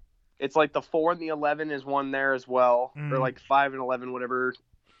 It's like the 4 and the 11 is one there as well, or like 5 and 11, whatever.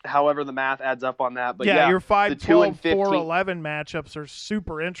 However the math adds up on that. But yeah, your 5, 12, 4, 11 matchups are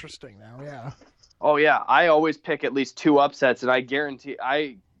super interesting now, yeah. Oh, yeah. I always pick at least 2 upsets, and I guarantee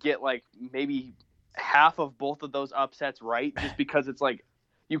I get like maybe half of both of those upsets right just because it's like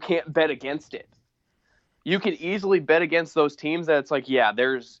you can't bet against it. You can easily bet against those teams that it's like, yeah,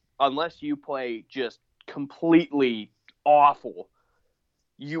 unless you play just completely awful,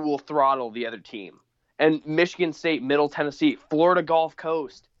 you will throttle the other team. And Michigan State, Middle Tennessee, Florida Gulf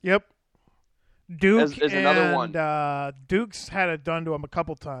Coast. Yep. Duke is another one. Duke's had it done to him a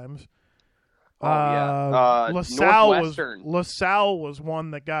couple times. Oh, yeah. LaSalle was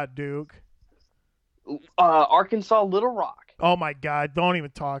one that got Duke. Arkansas Little Rock. Oh, my God. Don't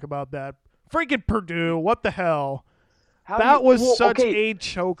even talk about that. Freaking Purdue. What the hell? That was such a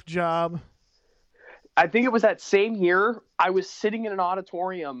choke job. I think it was that same year. I was sitting in an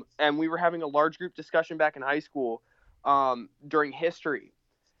auditorium, and we were having a large group discussion back in high school during history.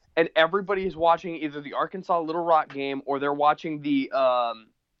 And everybody is watching either the Arkansas Little Rock game or they're watching the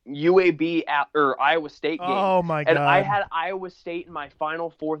UAB or Iowa State game. Oh, my God. And I had Iowa State in my Final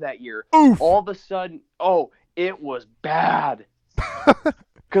Four that year. Oof. All of a sudden, it was bad.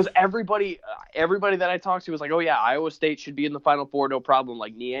 Because everybody that I talked to was like, oh, yeah, Iowa State should be in the Final Four, no problem.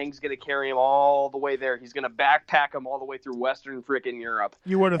 Like, Niang's going to carry him all the way there. He's going to backpack him all the way through Western frickin' Europe.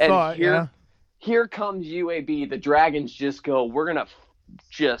 You would have thought, yeah. Here comes UAB. The Dragons just go, we're going to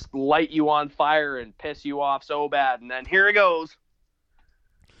just light you on fire and piss you off so bad. And then here it goes.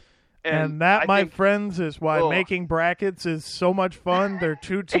 And that, my friends, is why making brackets is so much fun. They're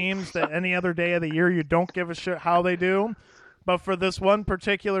 2 teams that any other day of the year you don't give a shit how they do. But for this one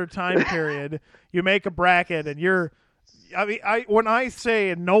particular time period, you make a bracket and when I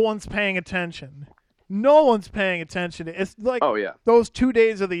say no one's paying attention, it's like those 2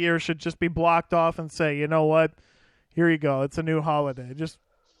 days of the year should just be blocked off and say, you know what? Here you go. It's a new holiday. Just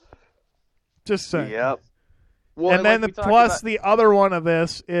say. Yep. Well, and then the other one of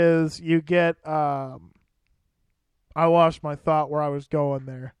this is you get I lost my thought where I was going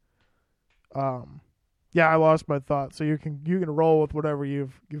there. Yeah, I lost my thought. So you can roll with whatever you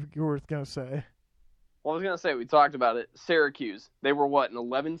were going to say. Well, I was going to say, we talked about it. Syracuse, they were an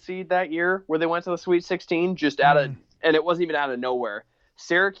 11 seed that year where they went to the Sweet 16 just and it wasn't even out of nowhere.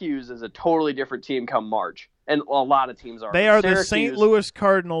 Syracuse is a totally different team come March, and a lot of teams are. They are the St. Louis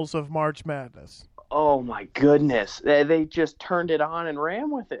Cardinals of March Madness. Oh, my goodness. They just turned it on and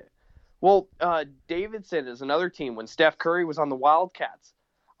ran with it. Well, Davidson is another team. When Steph Curry was on the Wildcats,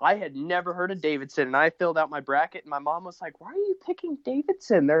 I had never heard of Davidson, and I filled out my bracket, and my mom was like, why are you picking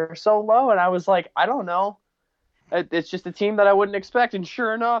Davidson? They're so low. And I was like, I don't know. It's just a team that I wouldn't expect. And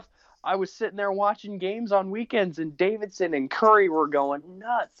sure enough, I was sitting there watching games on weekends, and Davidson and Curry were going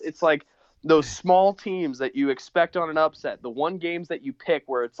nuts. It's like those small teams that you expect on an upset, the one games that you pick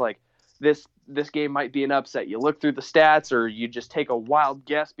where it's like this game might be an upset. You look through the stats or you just take a wild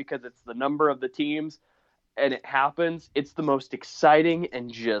guess because it's the number of the teams, and it happens. It's the most exciting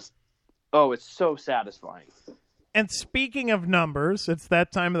and just, it's so satisfying. And speaking of numbers, it's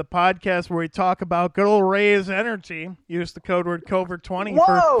that time of the podcast where we talk about good old Rays Energy. Use the code word Covert20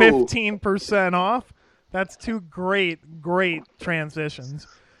 for 15% off. That's two great transitions.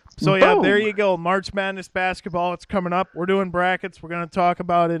 So, yeah, there you go. March Madness basketball. It's coming up. We're doing brackets. We're going to talk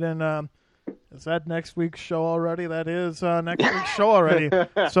about it in is that next week's show already? That is next week's show already.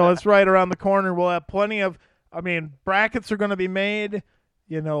 So it's right around the corner. We'll have plenty of, brackets are going to be made.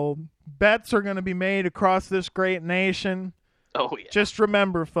 Bets are going to be made across this great nation. Oh, yeah. Just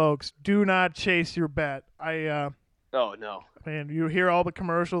remember, folks, do not chase your bet. Oh, no. You hear all the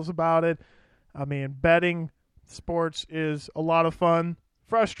commercials about it. Betting sports is a lot of fun.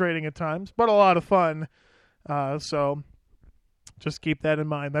 Frustrating at times, but a lot of fun. So just keep that in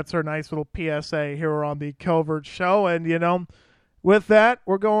mind. That's our nice little PSA here on the Covert Show. And, with that,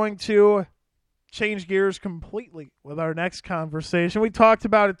 we're going to change gears completely with our next conversation. We talked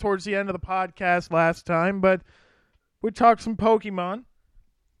about it towards the end of the podcast last time, but we talked some Pokemon.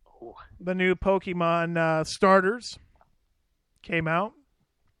 The new Pokemon starters came out.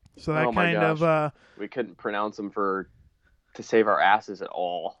 So that we couldn't pronounce them to save our asses at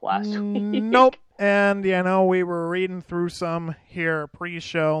all last week. Nope. And, we were reading through some here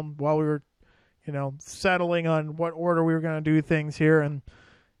pre-show while we were, settling on what order we were going to do things here. And,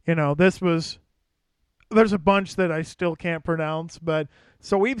 there's a bunch that I still can't pronounce. But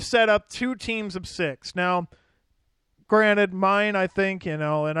so we've set up 2 teams of 6. Now, granted, mine, I think, and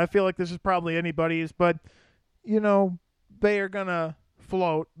I feel like this is probably anybody's, but, they are going to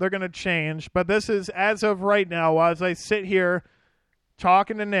float. They're going to change. But this is, as of right now, as I sit here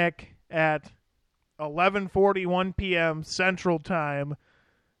talking to Nick at 11:41 p.m. Central Time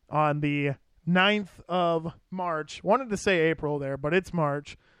on the 9th of March. Wanted to say April there, but it's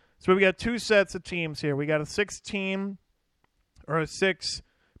March. So we got 2 sets of teams here. We got a 6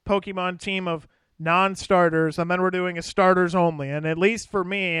 Pokemon team of non-starters, and then we're doing a starters only. And at least for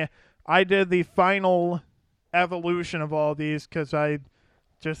me, I did the final evolution of all these because I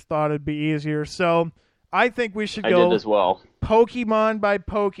just thought it'd be easier. So I think we should go did as well. Pokemon by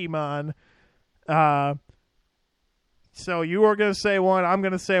Pokemon. So you are going to say one, I'm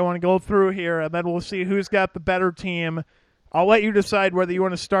going to say one, go through here, and then we'll see who's got the better team. I'll let you decide whether you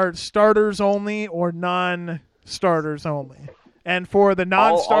want to start starters only or non-starters only. And for the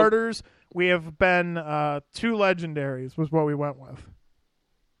non-starters, we have been 2 legendaries was what we went with.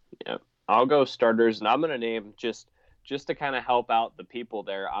 Yeah, I'll go starters, and I'm going to name just to kind of help out the people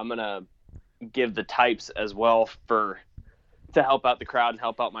there. I'm going to give the types as well to help out the crowd and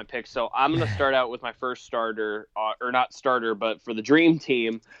help out my picks. So I'm going to start out with my first starter, or not starter, but for the dream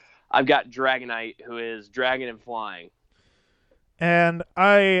team, I've got Dragonite, who is dragon and flying. And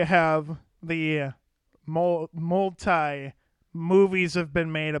I have the multi movies have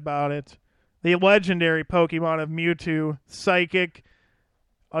been made about it. The legendary Pokemon of Mewtwo, Psychic,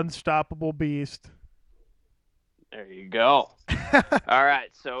 Unstoppable Beast. There you go. All right.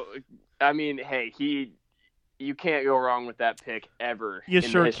 So, hey, you can't go wrong with that pick ever in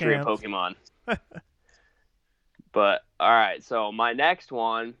the history of Pokemon. But, all right. So, my next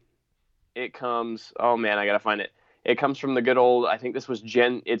one, it comes, I got to find it. It comes from the good old, I think this was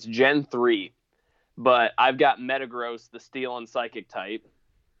Gen 3. But I've got Metagross, the Steel and Psychic type.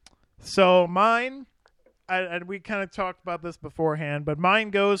 So mine, and we kind of talked about this beforehand, but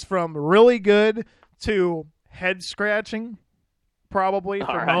mine goes from really good to head scratching, probably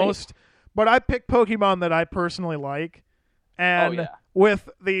for most. But I picked Pokemon that I personally like. And with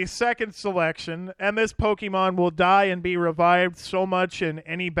the second selection, and this Pokemon will die and be revived so much in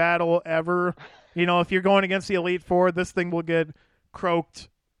any battle ever. If you're going against the Elite Four, this thing will get croaked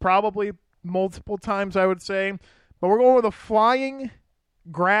probably multiple times, I would say. But we're going with a flying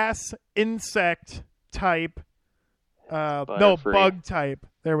grass insect type. Bug type.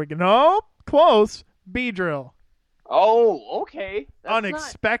 There we go. No, close. Beedrill. Oh, okay. That's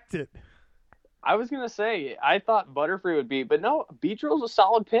unexpected. I was going to say, I thought Butterfree would be, but no, Beedrill's a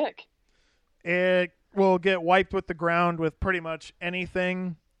solid pick. It will get wiped with the ground with pretty much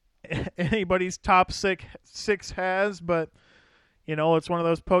anything anybody's top six has, but it's one of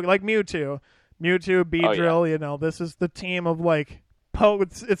those like Mewtwo, Beedrill. This is the team of like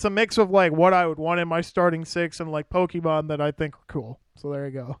it's a mix of like what I would want in my starting six and like Pokemon that I think are cool. So there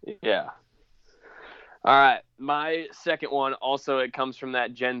you go. Yeah. All right, my second one also, it comes from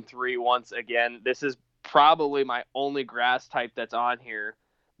that Gen 3 once again. This is probably my only grass type that's on here,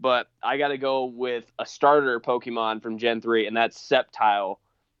 but I got to go with a starter Pokemon from Gen 3, and that's Sceptile.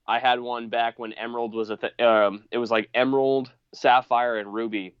 I had one back when Emerald was it was like Emerald, Sapphire, and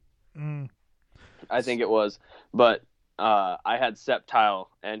Ruby. I think it was. But I had Sceptile,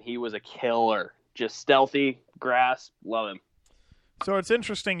 and he was a killer. Just stealthy, grass, love him. So it's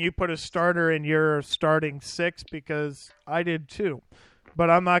interesting you put a starter in your starting six because I did too.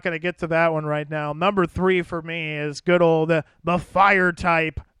 But I'm not going to get to that one right now. Number 3 for me is good old the fire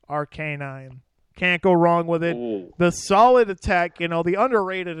type Arcanine. Can't go wrong with it. Ooh. The solid attack, the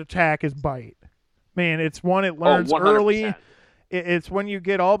underrated attack is Bite. Man, it's one it learns early. It's when you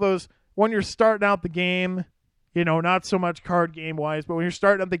get all those, when you're starting out the game, not so much card game wise, but when you're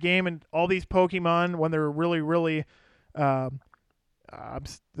starting out the game and all these Pokemon, when they're really, really, the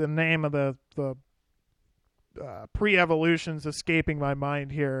name of the pre-evolution's escaping my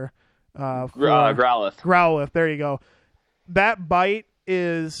mind here. Growlithe. Growlithe, there you go. That Bite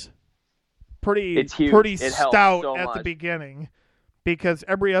is pretty stout so at much. The beginning because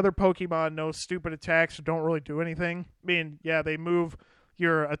every other Pokemon knows stupid attacks or don't really do anything. I mean, yeah, they move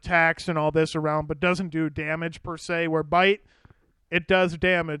your attacks and all this around, but doesn't do damage per se. Where Bite, it does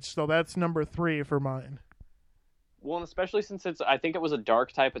damage, so that's number 3 for mine. Well, and especially since I think it was a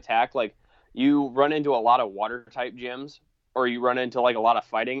dark type attack, like you run into a lot of water type gyms, or you run into like a lot of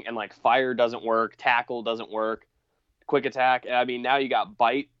fighting, and like fire doesn't work, tackle doesn't work, quick attack. I mean, now you got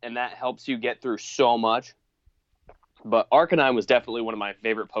Bite, and that helps you get through so much. But Arcanine was definitely one of my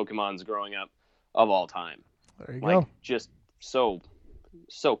favorite Pokemons growing up of all time. There you go. Just so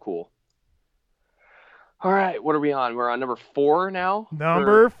cool. All right, what are we on? We're on number 4 now?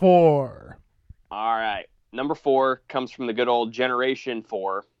 Number 4. All right. Number 4 comes from the good old Generation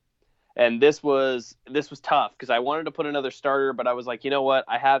 4. And this was tough because I wanted to put another starter, but I was like, you know what?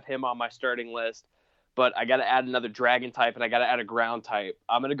 I have him on my starting list, but I got to add another dragon type and I got to add a ground type.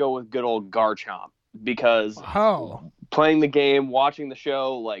 I'm going to go with good old Garchomp because playing the game, watching the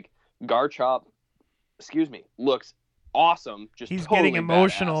show, like Garchomp, looks awesome. He's totally getting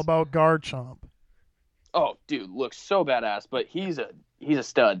emotional about Garchomp. Oh, dude, looks so badass, but he's a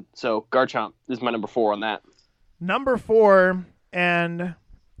stud. So Garchomp is my number 4 on that. Number 4, and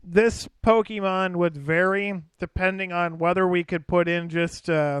this Pokemon would vary depending on whether we could put in just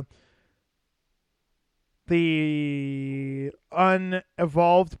the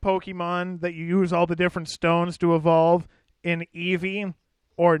unevolved Pokemon that you use all the different stones to evolve in Eevee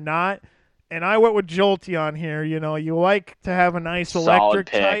or not. And I went with Jolteon here. You like to have a nice electric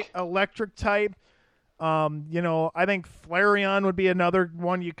type. I think Flareon would be another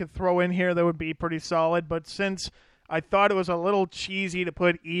one you could throw in here that would be pretty solid. But since I thought it was a little cheesy to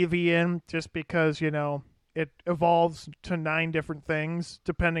put Eevee in just because, it evolves to 9 different things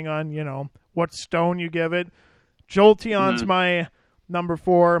depending on, what stone you give it. Jolteon's my number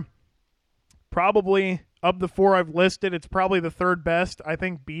 4. Probably of the 4 I've listed, it's probably the 3rd best. I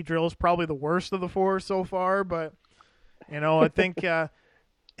think Beedrill is probably the worst of the 4 so far, but, I think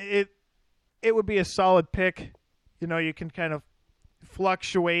it would be a solid pick. You can kind of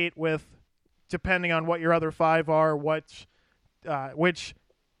fluctuate with, depending on what your other 5 are, which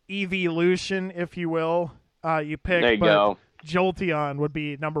evolution, if you will, you pick. There you go. Jolteon would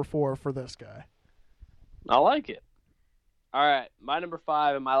be number 4 for this guy. I like it. All right, my number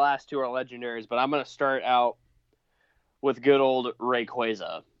 5 and my last 2 are legendaries, but I'm going to start out with good old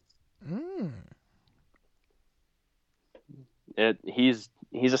Rayquaza. He's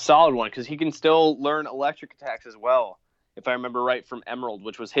a solid one because he can still learn electric attacks as well, if I remember right from Emerald,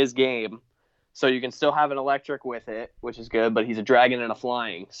 which was his game. So you can still have an electric with it, which is good, but he's a dragon and a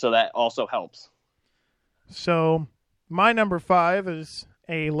flying, so that also helps. So my number 5 is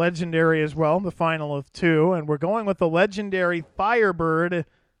a legendary as well, the final of 2, and we're going with the legendary Firebird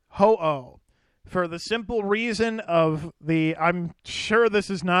Ho-Oh. For the simple reason of I'm sure this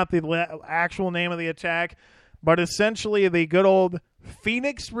is not the actual name of the attack, but essentially the good old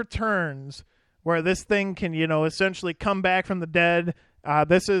Phoenix Returns, where this thing can, essentially come back from the dead.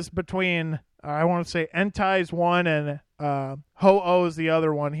 This is between, I want to say, Entei's one and Ho-Oh is the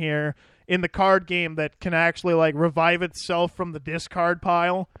other one here in the card game that can actually, revive itself from the discard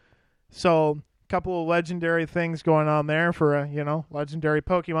pile. So couple of legendary things going on there for a legendary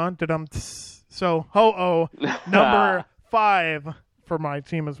Pokemon. Da-dum. So Ho-Oh, number 5 for my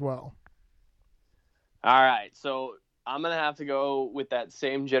team as well. All right, so I'm gonna have to go with that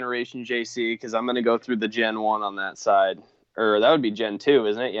same generation JC because I'm gonna go through the Gen 1 on that side, or that would be Gen 2,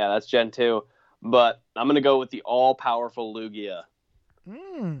 isn't it? Yeah, that's Gen 2. But I'm gonna go with the all-powerful Lugia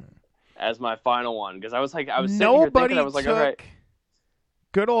as my final one because I was sitting here thinking, I was like, all right.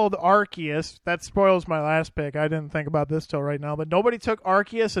 Good old Arceus. That spoils my last pick. I didn't think about this till right now, but nobody took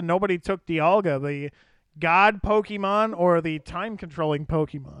Arceus and nobody took Dialga, the God Pokemon or the time-controlling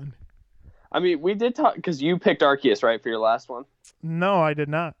Pokemon. I mean, we did talk because you picked Arceus, right, for your last one? No, I did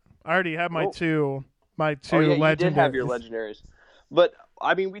not. I already have my two legendaries. You did have your legendaries. But,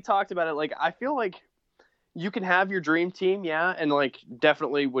 I mean, we talked about it. Like, I feel like you can have your dream team, yeah, and, like,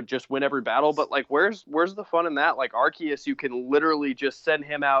 definitely would just win every battle. But, like, where's the fun in that? Like, Arceus, you can literally just send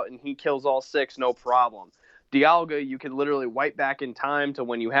him out and he kills all 6, no problem. Dialga, you can literally wipe back in time to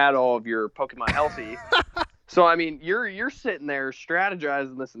when you had all of your Pokemon healthy. So, I mean, you're sitting there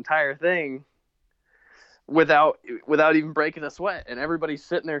strategizing this entire thing without even breaking a sweat, and everybody's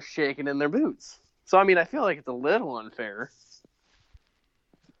sitting there shaking in their boots. So, I mean, I feel like it's a little unfair.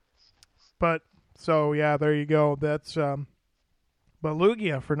 But, so, yeah, there you go. That's but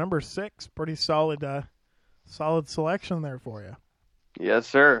Lugia for number 6. Pretty solid selection there for you. Yes,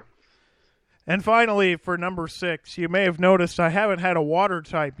 sir. And finally, for number 6, you may have noticed I haven't had a water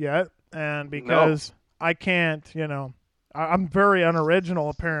type yet, and because I can't, I'm very unoriginal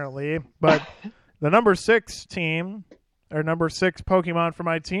apparently, but the number 6 team, or number 6 Pokemon for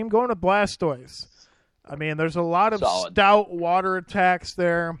my team, going to Blastoise. I mean, there's a lot of stout water attacks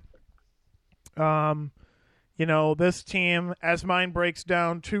there. This team, as mine breaks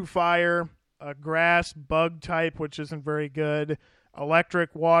down, 2 fire, a grass, bug type, which isn't very good,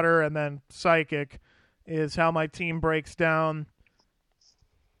 electric, water, and then psychic is how my team breaks down.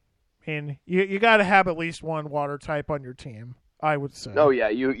 I mean, you got to have at least one water type on your team, I would say. Oh, yeah,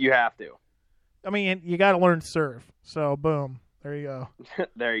 you have to. I mean, you got to learn Surf. So, boom. There you go.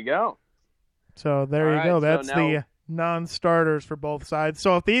 There you go. So, there you go. That's the non-starters for both sides.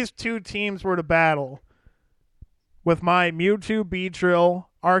 So, if these two teams were to battle with my Mewtwo, Beedrill,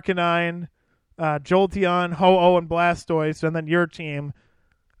 Arcanine, Jolteon, Ho-Oh, and Blastoise, and then your team,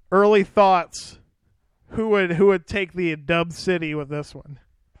 early thoughts, who would take the Dub City with this one?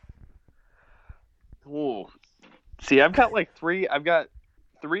 Ooh. See, I've got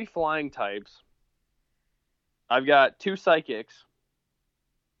 3 flying types. I've got 2 psychics.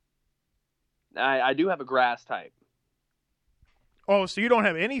 I do have a grass type. Oh, so you don't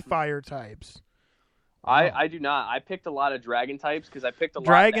have any fire types? I do not. I picked a lot of dragon types because I picked a lot.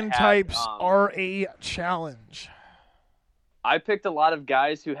 Dragon types are a challenge. I picked a lot of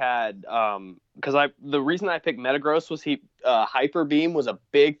guys who had because the reason I picked Metagross was Hyper Beam was a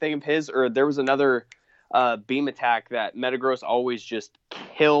big thing of his, or there was another beam attack that Metagross always just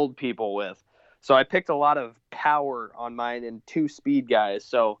killed people with. So I picked a lot of power on mine and 2 speed guys.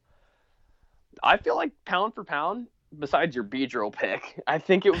 So I feel like pound for pound, besides your Beedrill pick, I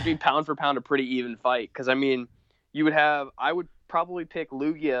think it would be pound for pound a pretty even fight. Because, I mean, I would probably pick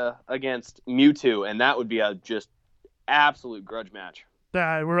Lugia against Mewtwo, and that would be a just absolute grudge match.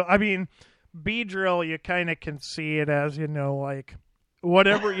 I mean, Beedrill, you kind of can see it as,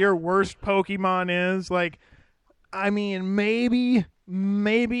 whatever your worst Pokemon is, I mean, maybe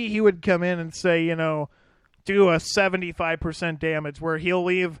he would come in and say, do a 75% damage where he'll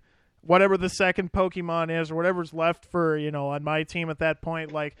leave whatever the second Pokemon is or whatever's left for, on my team at that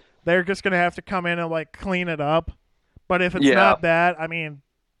point, they're just going to have to come in and, clean it up. But if it's not that, I mean,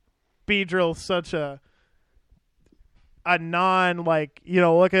 Beedrill's such a non,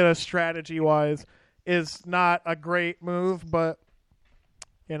 look at it strategy-wise, is not a great move, but,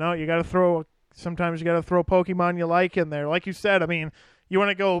 you got to throw, sometimes you got to throw Pokemon you like in there. Like you said, I mean, you want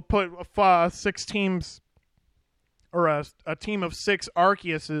to go put 6 teams, or a team of 6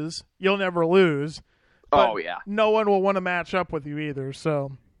 Arceuses, you'll never lose. But no one will want to match up with you either,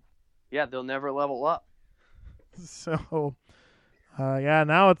 so. Yeah, they'll never level up. So,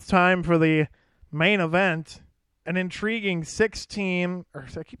 now it's time for the main event. An intriguing 6-team, or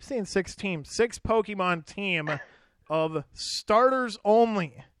I keep saying 6 teams, 6 Pokemon team of starters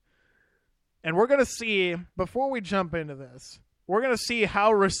only. And we're going to see, before we jump into this, we're going to see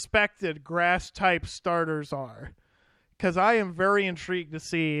how respected grass-type starters are. Because I am very intrigued to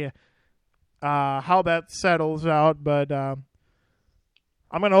see how that settles out. But I'm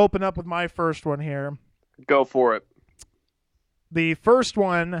going to open up with my first one here. Go for it. The first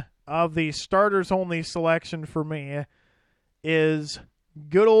one of the starters-only selection for me is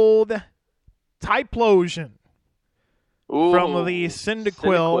good old Typhlosion Ooh, from the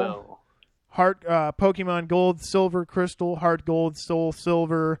Cyndaquil. Heart, Pokemon Gold, Silver, Crystal, Heart Gold, Soul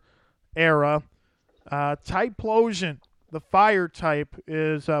Silver era. Typhlosion, the fire type,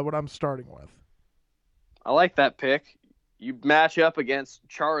 is what I'm starting with. I like that pick. You match up against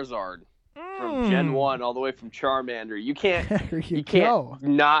Charizard from Gen 1 all the way from Charmander. You can't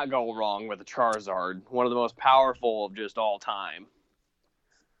not go wrong with a Charizard. One of the most powerful of just all time.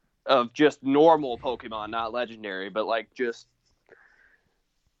 Of just normal Pokemon, not legendary, but like just...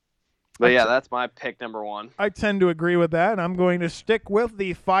 But yeah, that's my pick number 1. I tend to agree with that. I'm going to stick with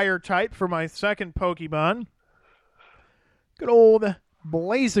the fire type for my second Pokemon. Good old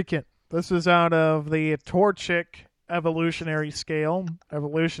Blaziken. This is out of the Torchic evolutionary scale,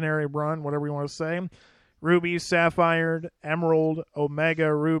 evolutionary run, whatever you want to say. Ruby, Sapphire, Emerald,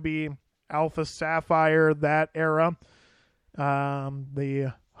 Omega, Ruby, Alpha, Sapphire, that era.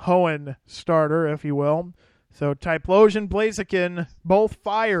 The Hoenn starter, if you will. So Typhlosion, Blaziken, both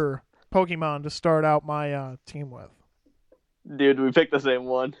fire Pokemon to start out my team with. Dude, we picked the same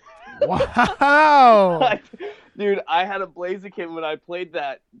one. Wow! Dude, I had a Blaziken when I played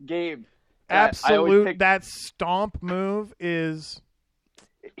that game. That stomp move is...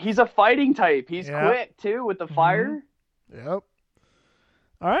 He's a fighting type. He's quick, too, with the fire. Yep.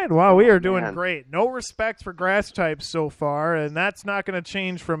 All right, wow, we are doing great. No respect for grass types so far, and that's not going to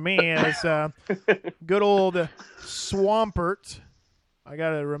change from me as good old Swampert. I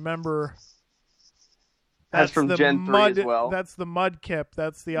got to remember... That's from Gen 3 as well. That's the Mudkip.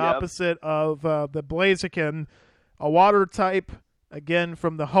 That's the opposite of the Blaziken. A water type, again,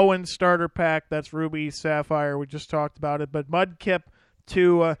 from the Hoenn starter pack. That's Ruby, Sapphire. We just talked about it. But Mudkip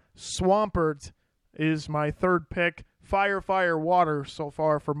to Swampert is my third pick. Fire, water so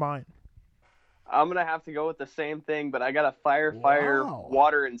far for mine. I'm going to have to go with the same thing, but I got a fire,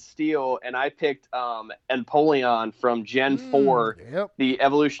 water, and steel, and I picked Empoleon from Gen 4, the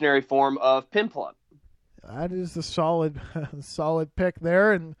evolutionary form of Pimplum. That is a solid pick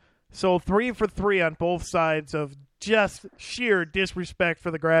there. And so 3 for 3 on both sides of just sheer disrespect for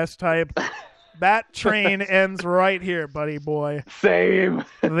the grass type. That train ends right here, buddy boy. Same.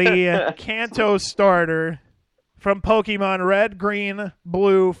 The Kanto starter from Pokemon Red, Green,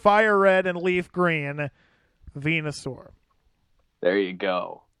 Blue, Fire Red, and Leaf Green, Venusaur. There you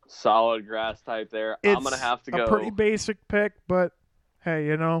go. Solid grass type there. I'm going to have to go. A pretty basic pick, but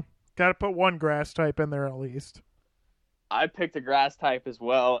hey, got to put one grass type in there at least. I picked a grass type as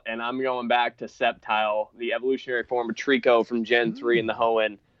well, and I'm going back to Sceptile, the evolutionary form of Trico from Gen 3 in the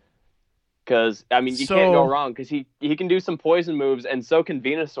Hoenn. Because, I mean, you can't go wrong, because he can do some poison moves, and so can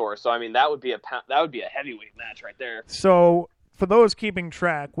Venusaur. So, I mean, that would be a heavyweight match right there. So, for those keeping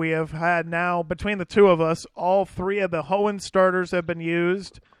track, we have had now, between the two of us, all 3 of the Hoenn starters have been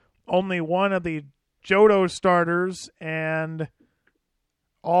used. Only 1 of the Johto starters, and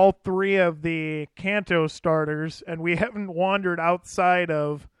all 3 of the Kanto starters, and we haven't wandered outside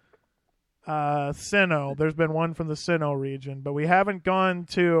of Sinnoh. There's been 1 from the Sinnoh region, but we haven't gone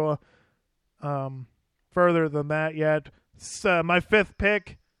to further than that yet. My 5th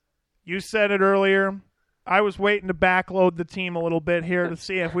pick, you said it earlier. I was waiting to backload the team a little bit here to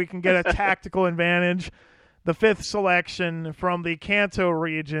see if we can get a tactical advantage. The 5th selection from the Kanto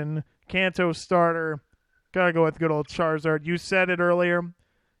region, Kanto starter. Gotta go with good old Charizard. You said it earlier.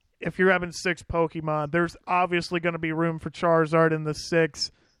 If you're having 6 Pokemon, there's obviously going to be room for Charizard in the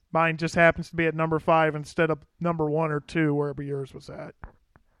 6. Mine just happens to be at number 5 instead of number 1 or 2, wherever yours was at.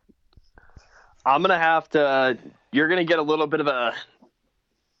 I'm going to have to... You're going to get a little bit of I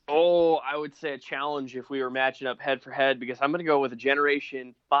would say a challenge if we were matching up head-for-head, because I'm going to go with a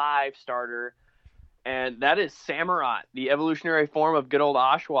Generation 5 starter, and that is Samurott, the evolutionary form of good old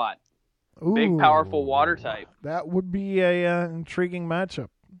Oshawott. Ooh, big, powerful water type. That would be a intriguing matchup,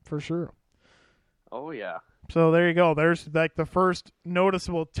 for sure. Oh, yeah. So there you go. There's like the first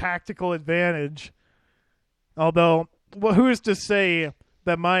noticeable tactical advantage. Although, who's to say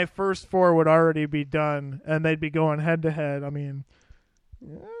that my first 4 would already be done and they'd be going head to head? I mean,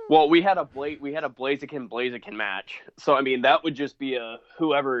 well, we had a Blaziken match, so I mean that would just be a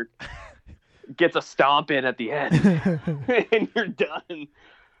whoever gets a stomp in at the end, and you're done.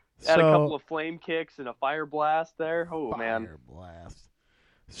 Add a couple of flame kicks and a fire blast there. Oh man, fire blast.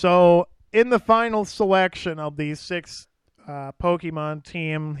 So in the final selection of the 6 Pokemon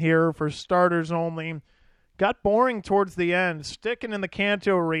team here for starters only. Got boring towards the end, sticking in the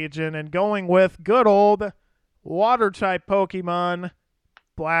Kanto region and going with good old water-type Pokemon,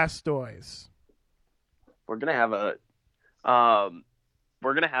 Blastoise. We're gonna have a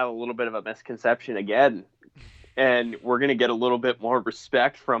little bit of a misconception again, and we're gonna get a little bit more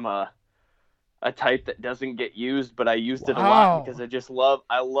respect from a type that doesn't get used, but I used it a Wow. lot because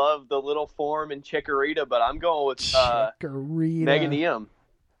I love the little form in Chikorita, but I'm going with Chikorita. Meganium.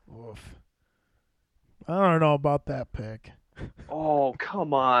 Oof. I don't know about that pick. Oh,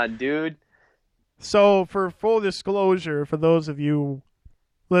 come on, dude. So, for full disclosure, for those of you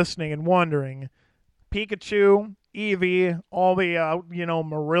listening and wondering, Pikachu, Eevee, all the,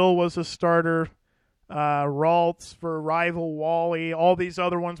 Marill was a starter, Ralts for Rival Wally, all these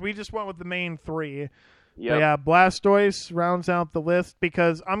other ones. We just went with the main three. Yep. But yeah, Blastoise rounds out the list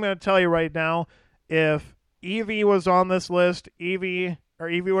because I'm going to tell you right now, if Eevee was on this list, Eevee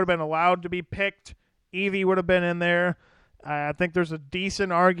would have been allowed to be picked. Eevee would have been in there. I think there's a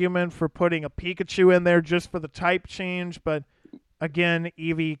decent argument for putting a Pikachu in there just for the type change, but again,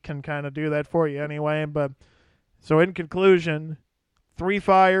 Eevee can kind of do that for you anyway. But so in conclusion, 3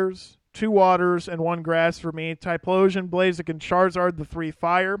 fires, 2 waters, and 1 grass for me. Typhlosion, Blaziken, Charizard, the 3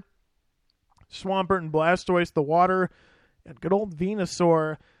 fire. Swampert and Blastoise, the water. And good old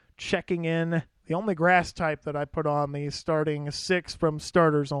Venusaur checking in, the only grass type that I put on the starting 6 from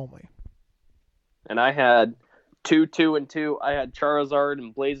starters only. And I had 2, 2, and 2. I had Charizard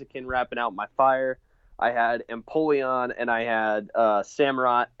and Blaziken wrapping out my fire. I had Empoleon and I had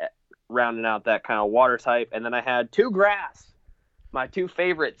Samurott rounding out that kind of water type. And then I had 2 grass, my 2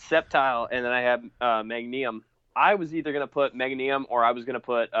 favorites, Sceptile, and then I had Magnium. I was either going to put Magnium or I was going to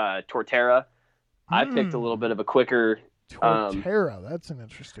put Torterra. I picked a little bit of a quicker... Torterra, that's an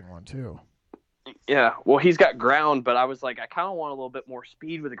interesting one too. Yeah, well, he's got ground, but I was like, I kind of want a little bit more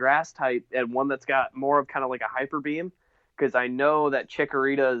speed with the grass type and one that's got more of kind of like a Hyper Beam, because I know that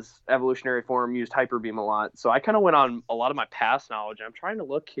Chikorita's evolutionary form used Hyper Beam a lot. So I kind of went on a lot of my past knowledge. I'm trying to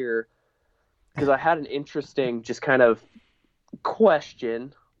look here because I had an interesting just kind of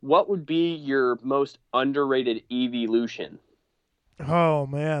question. What would be your most underrated evolution? Oh,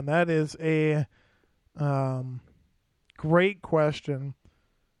 man, that is a great question.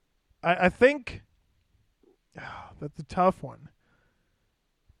 I think that's a tough one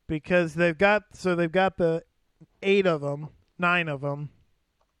because they've got the 8 of them, 9 of them.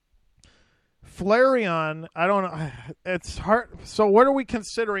 Flareon, I don't know. It's hard. So what are we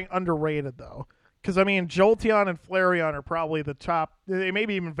considering underrated though? Because I mean, Jolteon and Flareon are probably the top.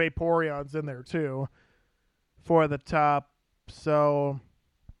 Maybe even Vaporeon's in there too for the top. So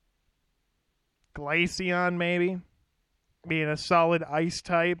Glaceon maybe being a solid ice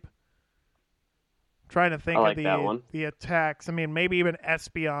type. Trying to think like of the attacks. I mean, maybe even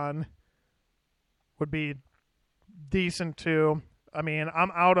Espeon would be decent too. I mean,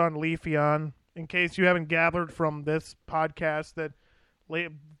 I'm out on Leafeon. In case you haven't gathered from this podcast that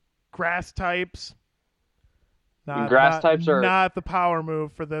grass types, not the power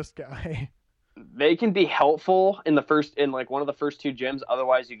move for this guy. They can be helpful in one of the first 2 gyms.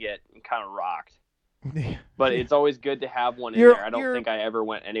 Otherwise, you get kind of rocked. But it's always good to have one in there. I don't think I ever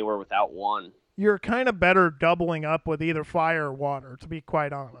went anywhere without one. You're kind of better doubling up with either fire or water, to be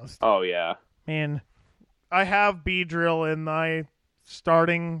quite honest. Oh, yeah. I mean, I have Beedrill in my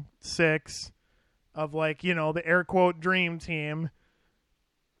starting 6 of, the air quote dream team.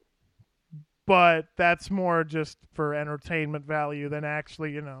 But that's more just for entertainment value than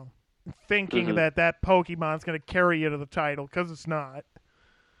actually, thinking that Pokemon's going to carry you to the title, because it's not.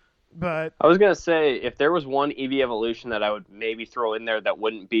 But I was going to say, if there was one Eevee evolution that I would maybe throw in there that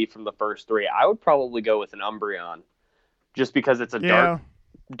wouldn't be from the first 3, I would probably go with an Umbreon. Just because it's a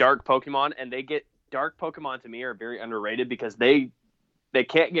dark Pokemon, and dark Pokemon to me are very underrated because they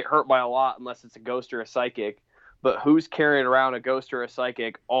can't get hurt by a lot unless it's a Ghost or a Psychic. But who's carrying around a Ghost or a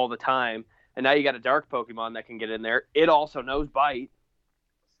Psychic all the time? And now you got a dark Pokemon that can get in there. It also knows Bite.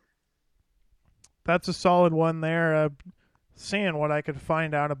 That's a solid one there. Seeing what I could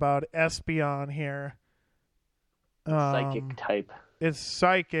find out about Espeon here. Psychic type. It's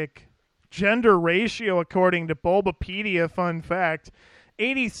psychic. Gender ratio, according to Bulbapedia, fun fact,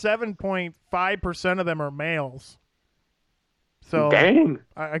 87.5% of them are males. So dang.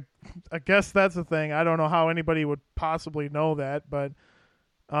 I guess that's the thing. I don't know how anybody would possibly know that, but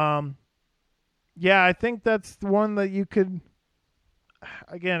yeah, I think that's the one that you could.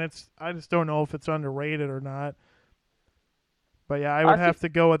 Again, I just don't know if it's underrated or not. But yeah, I would have to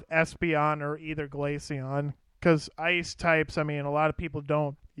go with Espeon or either Glaceon. Because ice types, I mean, a lot of people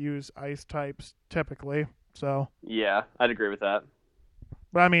don't use ice types typically. So yeah, I'd agree with that.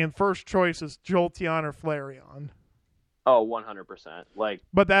 But I mean, first choice is Jolteon or Flareon. Oh, 100%.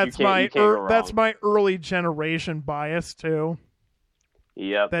 But that's my early generation bias too.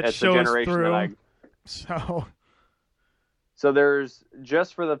 Yep, that it's shows the generation through. So there's,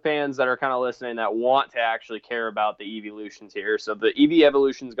 just for the fans that are kind of listening that want to actually care about the evolutions here. So the EV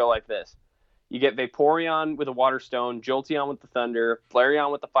evolutions go like this. You get Vaporeon with a Water Stone, Jolteon with the Thunder,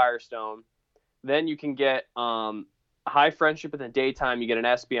 Flareon with the Fire Stone. Then you can get High Friendship in the daytime. You get an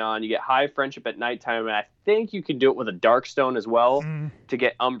Espeon. You get High Friendship at nighttime. And I think you could do it with a Dark Stone as well to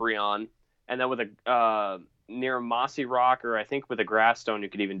get Umbreon. And then with a near a Mossy Rock, or I think with a Grass Stone, you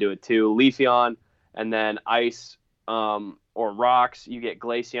could even do it too. Leafeon, and then Ice or Rocks, you get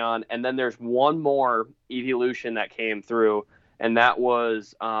Glaceon. And then there's one more evolution that came through, and that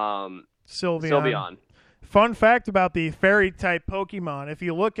was Sylveon. Fun fact about the fairy-type Pokemon, if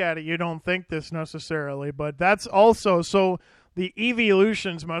you look at it, you don't think this necessarily, but that's also, so the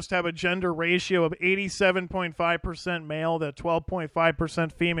evolutions must have a gender ratio of 87.5% male to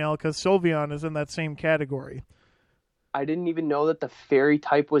 12.5% female, because Sylveon is in that same category. I didn't even know that the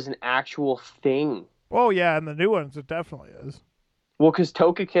fairy-type was an actual thing. Oh, yeah, and the new ones, it definitely is. Well, because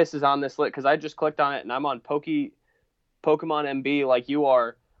Togekiss is on this list, because I just clicked on it, and I'm on Pokemon MB like you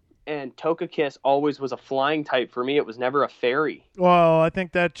are, and Togekiss always was a flying type for me. It was never a fairy. Well, I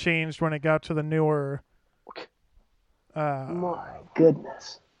think that changed when it got to the newer... my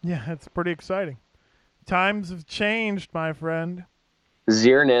goodness. Yeah, it's pretty exciting. Times have changed, my friend.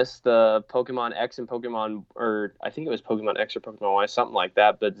 Xerneas, the Pokemon X and Pokemon... Or I think it was Pokemon X or Pokemon Y, something like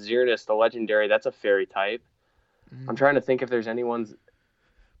that. But Xerneas, the legendary, that's a fairy type. I'm trying to think if there's anyone's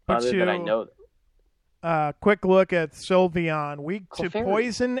other that I know... Quick look at Sylveon. Weak to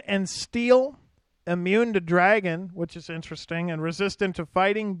poison and steel, immune to dragon, which is interesting, and resistant to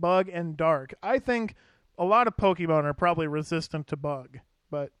fighting, bug, and dark. I think a lot of Pokemon are probably resistant to bug,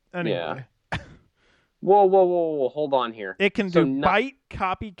 but anyway. Yeah. Whoa. Hold on here. It can do bite,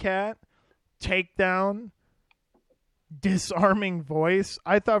 copycat, takedown, disarming voice.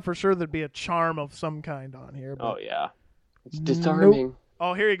 I thought for sure there'd be a charm of some kind on here. But yeah. It's disarming. Nope.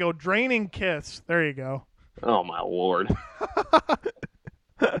 Oh, here you go. Draining Kiss. There you go. Oh, my Lord.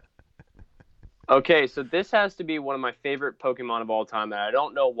 Okay, so this has to be one of my favorite Pokemon of all time, and I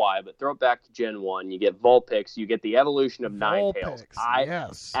don't know why, but throw it back to Gen 1. You get Vulpix. You get the evolution of Ninetales. I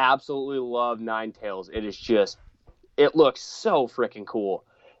absolutely love Ninetales. It is just, it looks so freaking cool.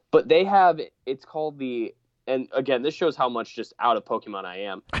 But they have, it's called the... And again, this shows how much just out of Pokemon I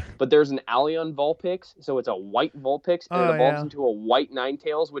am. But there's an Allion Vulpix, so it's a white Vulpix, and it evolves into a white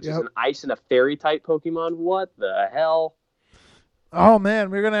Ninetales, which is an Ice and a Fairy type Pokemon. What the hell? Oh, man,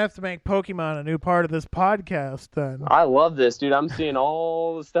 we're going to have to make Pokemon a new part of this podcast then. I love this, dude. I'm seeing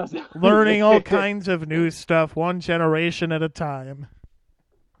all the stuff. Learning all kinds of new stuff, one generation at a time.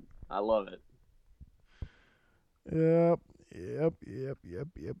 I love it. Yep.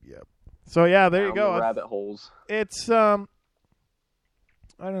 So yeah, there you go. Rabbit holes. It's I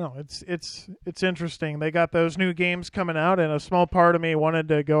don't know. It's interesting. They got those new games coming out, and a small part of me wanted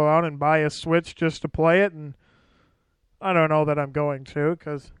to go out and buy a Switch just to play it, and I don't know that I'm going to,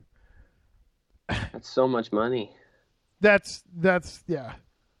 because that's so much money. That's yeah.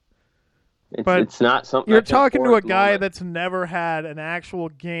 It's not something. You're talking to a guy that's never had an actual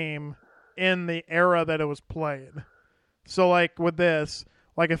game in the era that it was played. So like with this.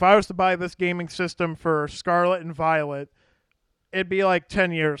 Like, if I was to buy this gaming system for Scarlet and Violet, it'd be like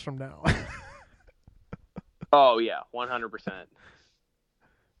 10 years from now. Oh, yeah, 100%.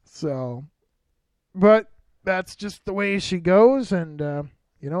 So, but that's just the way she goes. And,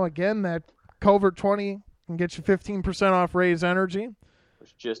 again, that Covert 20 can get you 15% off Ray's Energy. I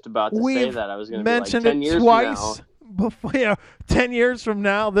was just about to say that. I was going to mention like 10 it years twice. From now. Before, 10 years from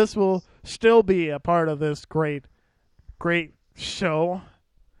now, this will still be a part of this great show.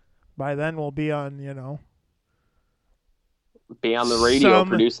 By then, we'll be on, be on the radio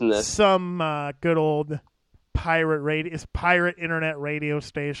producing this. Some good old pirate internet radio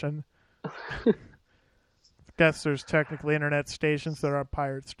station. Guess there's technically internet stations that are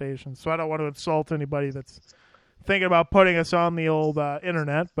pirate stations, so I don't want to insult anybody that's thinking about putting us on the old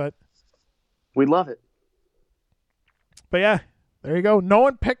internet, but we love it. But yeah. There you go. No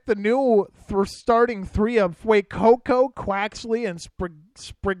one picked the new starting three of Fuecoco, Quaxley, and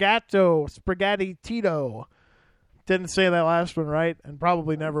Sprigatito. Didn't say that last one right, and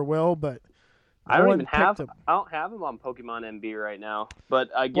probably never will, but I don't have him on Pokemon MB right now. But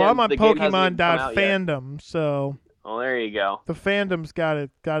again, I'm on Pokemon.fandom, so well, there you go. The fandom's got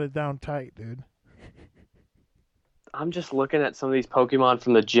it down tight, dude. I'm just looking at some of these Pokemon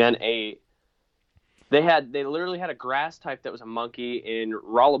from the Gen 8. They literally had a grass type that was a monkey in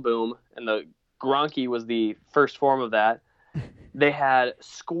Rillaboom, and the Gronky was the first form of that. They had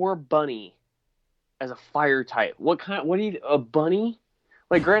Scorbunny as a fire type. A bunny?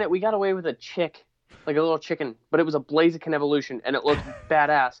 Like, granted, we got away with a chick, like a little chicken, but it was a Blaziken evolution, and it looked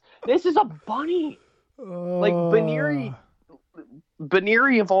badass. This is a bunny! Like,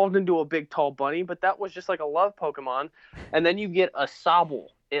 Baneri evolved into a big tall bunny, but that was just like a love Pokemon. And then you get a Sobble.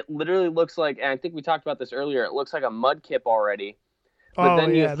 It literally looks like, and I think we talked about this earlier, it looks like a Mudkip already. But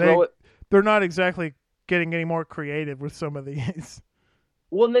then you throw it. They're not exactly getting any more creative with some of these.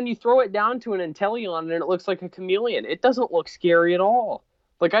 Well, and then you throw it down to an Inteleon, and it looks like a chameleon. It doesn't look scary at all.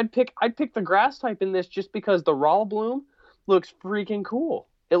 Like I'd pick the grass type in this just because the Ralbloom looks freaking cool.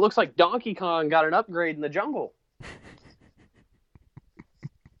 It looks like Donkey Kong got an upgrade in the jungle.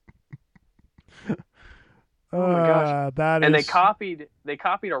 Oh my gosh! And they copied a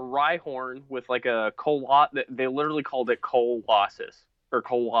Rhyhorn with like a they literally called it Colossus or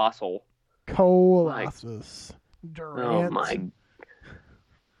Colossal. Colossus. Oh my!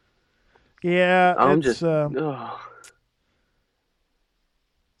 Yeah, it's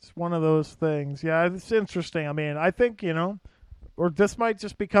one of those things. Yeah, it's interesting. I mean, I think or this might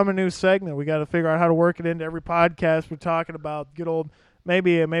just become a new segment. We got to figure out how to work it into every podcast we're talking about. Good old.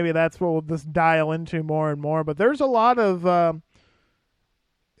 Maybe that's what we'll just dial into more and more. But there's a lot of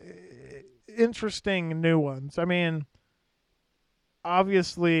interesting new ones. I mean,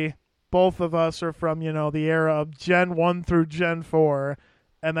 obviously, both of us are from, the era of Gen 1 through Gen 4,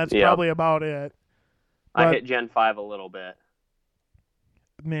 and that's probably about it. But, I hit Gen 5 a little bit.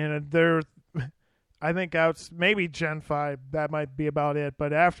 Man, I think maybe Gen 5, that might be about it.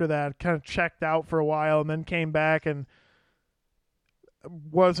 But after that, kind of checked out for a while and then came back and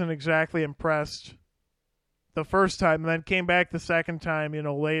wasn't exactly impressed the first time, and then came back the second time,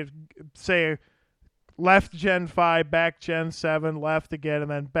 left Gen 5, back Gen 7, left again,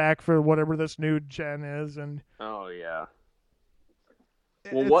 and then back for whatever this new gen is. And oh yeah.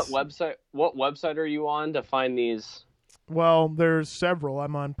 Well, what website are you on to find these? Well, there's several.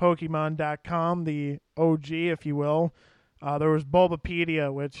 I'm on Pokemon.com, the OG, if you will. There was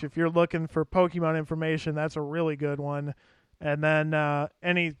Bulbapedia, which if you're looking for Pokemon information, that's a really good one. And then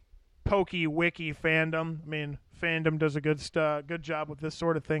any PokeWiki fandom. I mean, fandom does a good job with this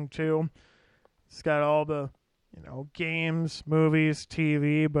sort of thing too. It's got all the, games, movies,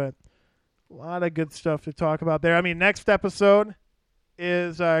 TV, but a lot of good stuff to talk about there. I mean, next episode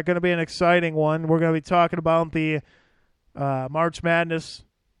is going to be an exciting one. We're going to be talking about the March Madness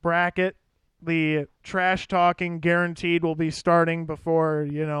bracket. The trash talking guaranteed will be starting before,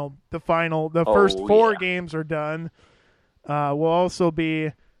 the first four games are done. We'll also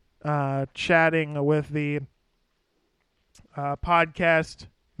be chatting with the podcast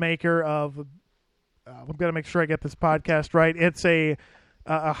maker of. I'm going to make sure I get this podcast right. It's a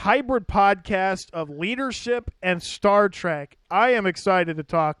hybrid podcast of leadership and Star Trek. I am excited to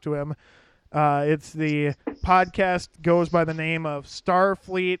talk to him. It's the podcast goes by the name of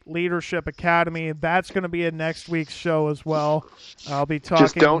Starfleet Leadership Academy. That's going to be in next week's show as well. I'll be talking.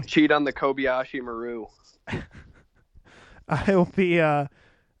 Just don't cheat on the Kobayashi Maru. I will be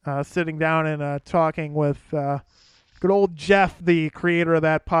sitting down and talking with good old Jeff, the creator of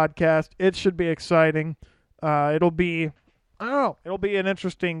that podcast. It should be exciting. It'll be an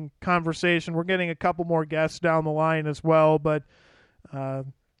interesting conversation. We're getting a couple more guests down the line as well, but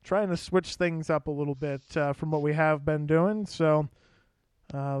trying to switch things up a little bit from what we have been doing. So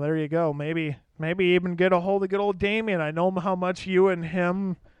there you go. Maybe even get a hold of good old Damien. I know how much you and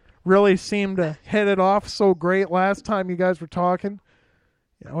him really seemed to hit it off so great last time you guys were talking.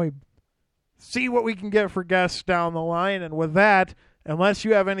 We see what we can get for guests down the line. And with that, unless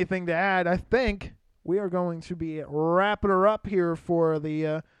you have anything to add, I think we are going to be wrapping her up here for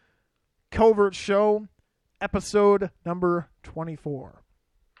the Covert Show, episode number 24.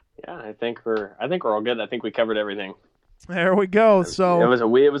 Yeah, I think we're all good. I think we covered everything. There we go. So it was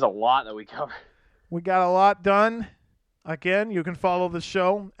a lot that we covered. We got a lot done. Again, you can follow the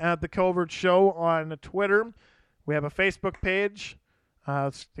show at The Covert Show on Twitter. We have a Facebook page.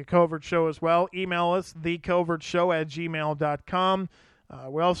 It's The Covert Show as well. Email us, thecovertshow@gmail.com.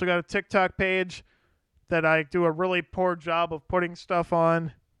 We also got a TikTok page that I do a really poor job of putting stuff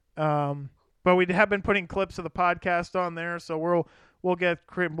on. But we have been putting clips of the podcast on there, so we'll get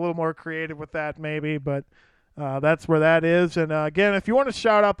a little more creative with that maybe. But that's where that is. And again, if you want to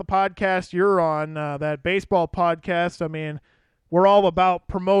shout out the podcast you're on, that baseball podcast, I mean, we're all about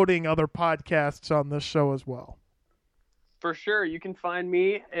promoting other podcasts on this show as well. For sure. You can find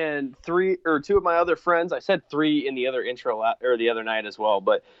me and two of my other friends. I said three in the other intro or the other night as well,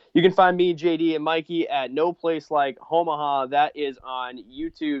 but you can find me, JD, and Mikey at No Place Like Omaha. That is on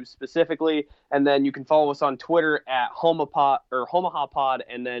YouTube specifically. And then you can follow us on Twitter at Omaha Pod,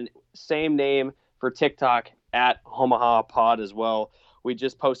 and then same name for TikTok at Omaha Pod as well. We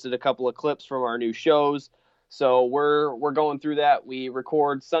just posted a couple of clips from our new shows. So we're going through that. We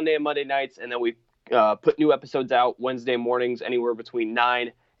record Sunday and Monday nights, and then we put new episodes out Wednesday mornings, anywhere between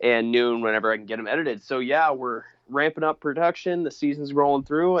 9 and noon, whenever I can get them edited. So yeah, we're ramping up production. The season's rolling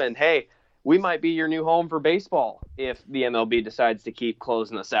through, and hey, we might be your new home for baseball if the MLB decides to keep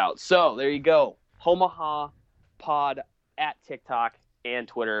closing us out. So there you go. Omaha Pod at TikTok and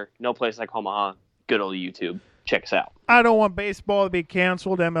Twitter. No place like Omaha. Good old YouTube. Check us out. I don't want baseball to be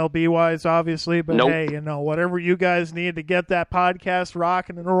canceled, MLB-wise, obviously, but Nope. hey, whatever you guys need to get that podcast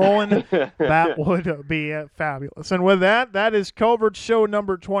rocking and rolling, that would be fabulous. And with that, that is Covert Show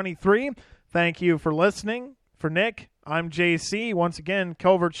number 23. Thank you for listening. For Nick, I'm JC. Once again,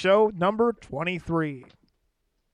 Covert Show number 23.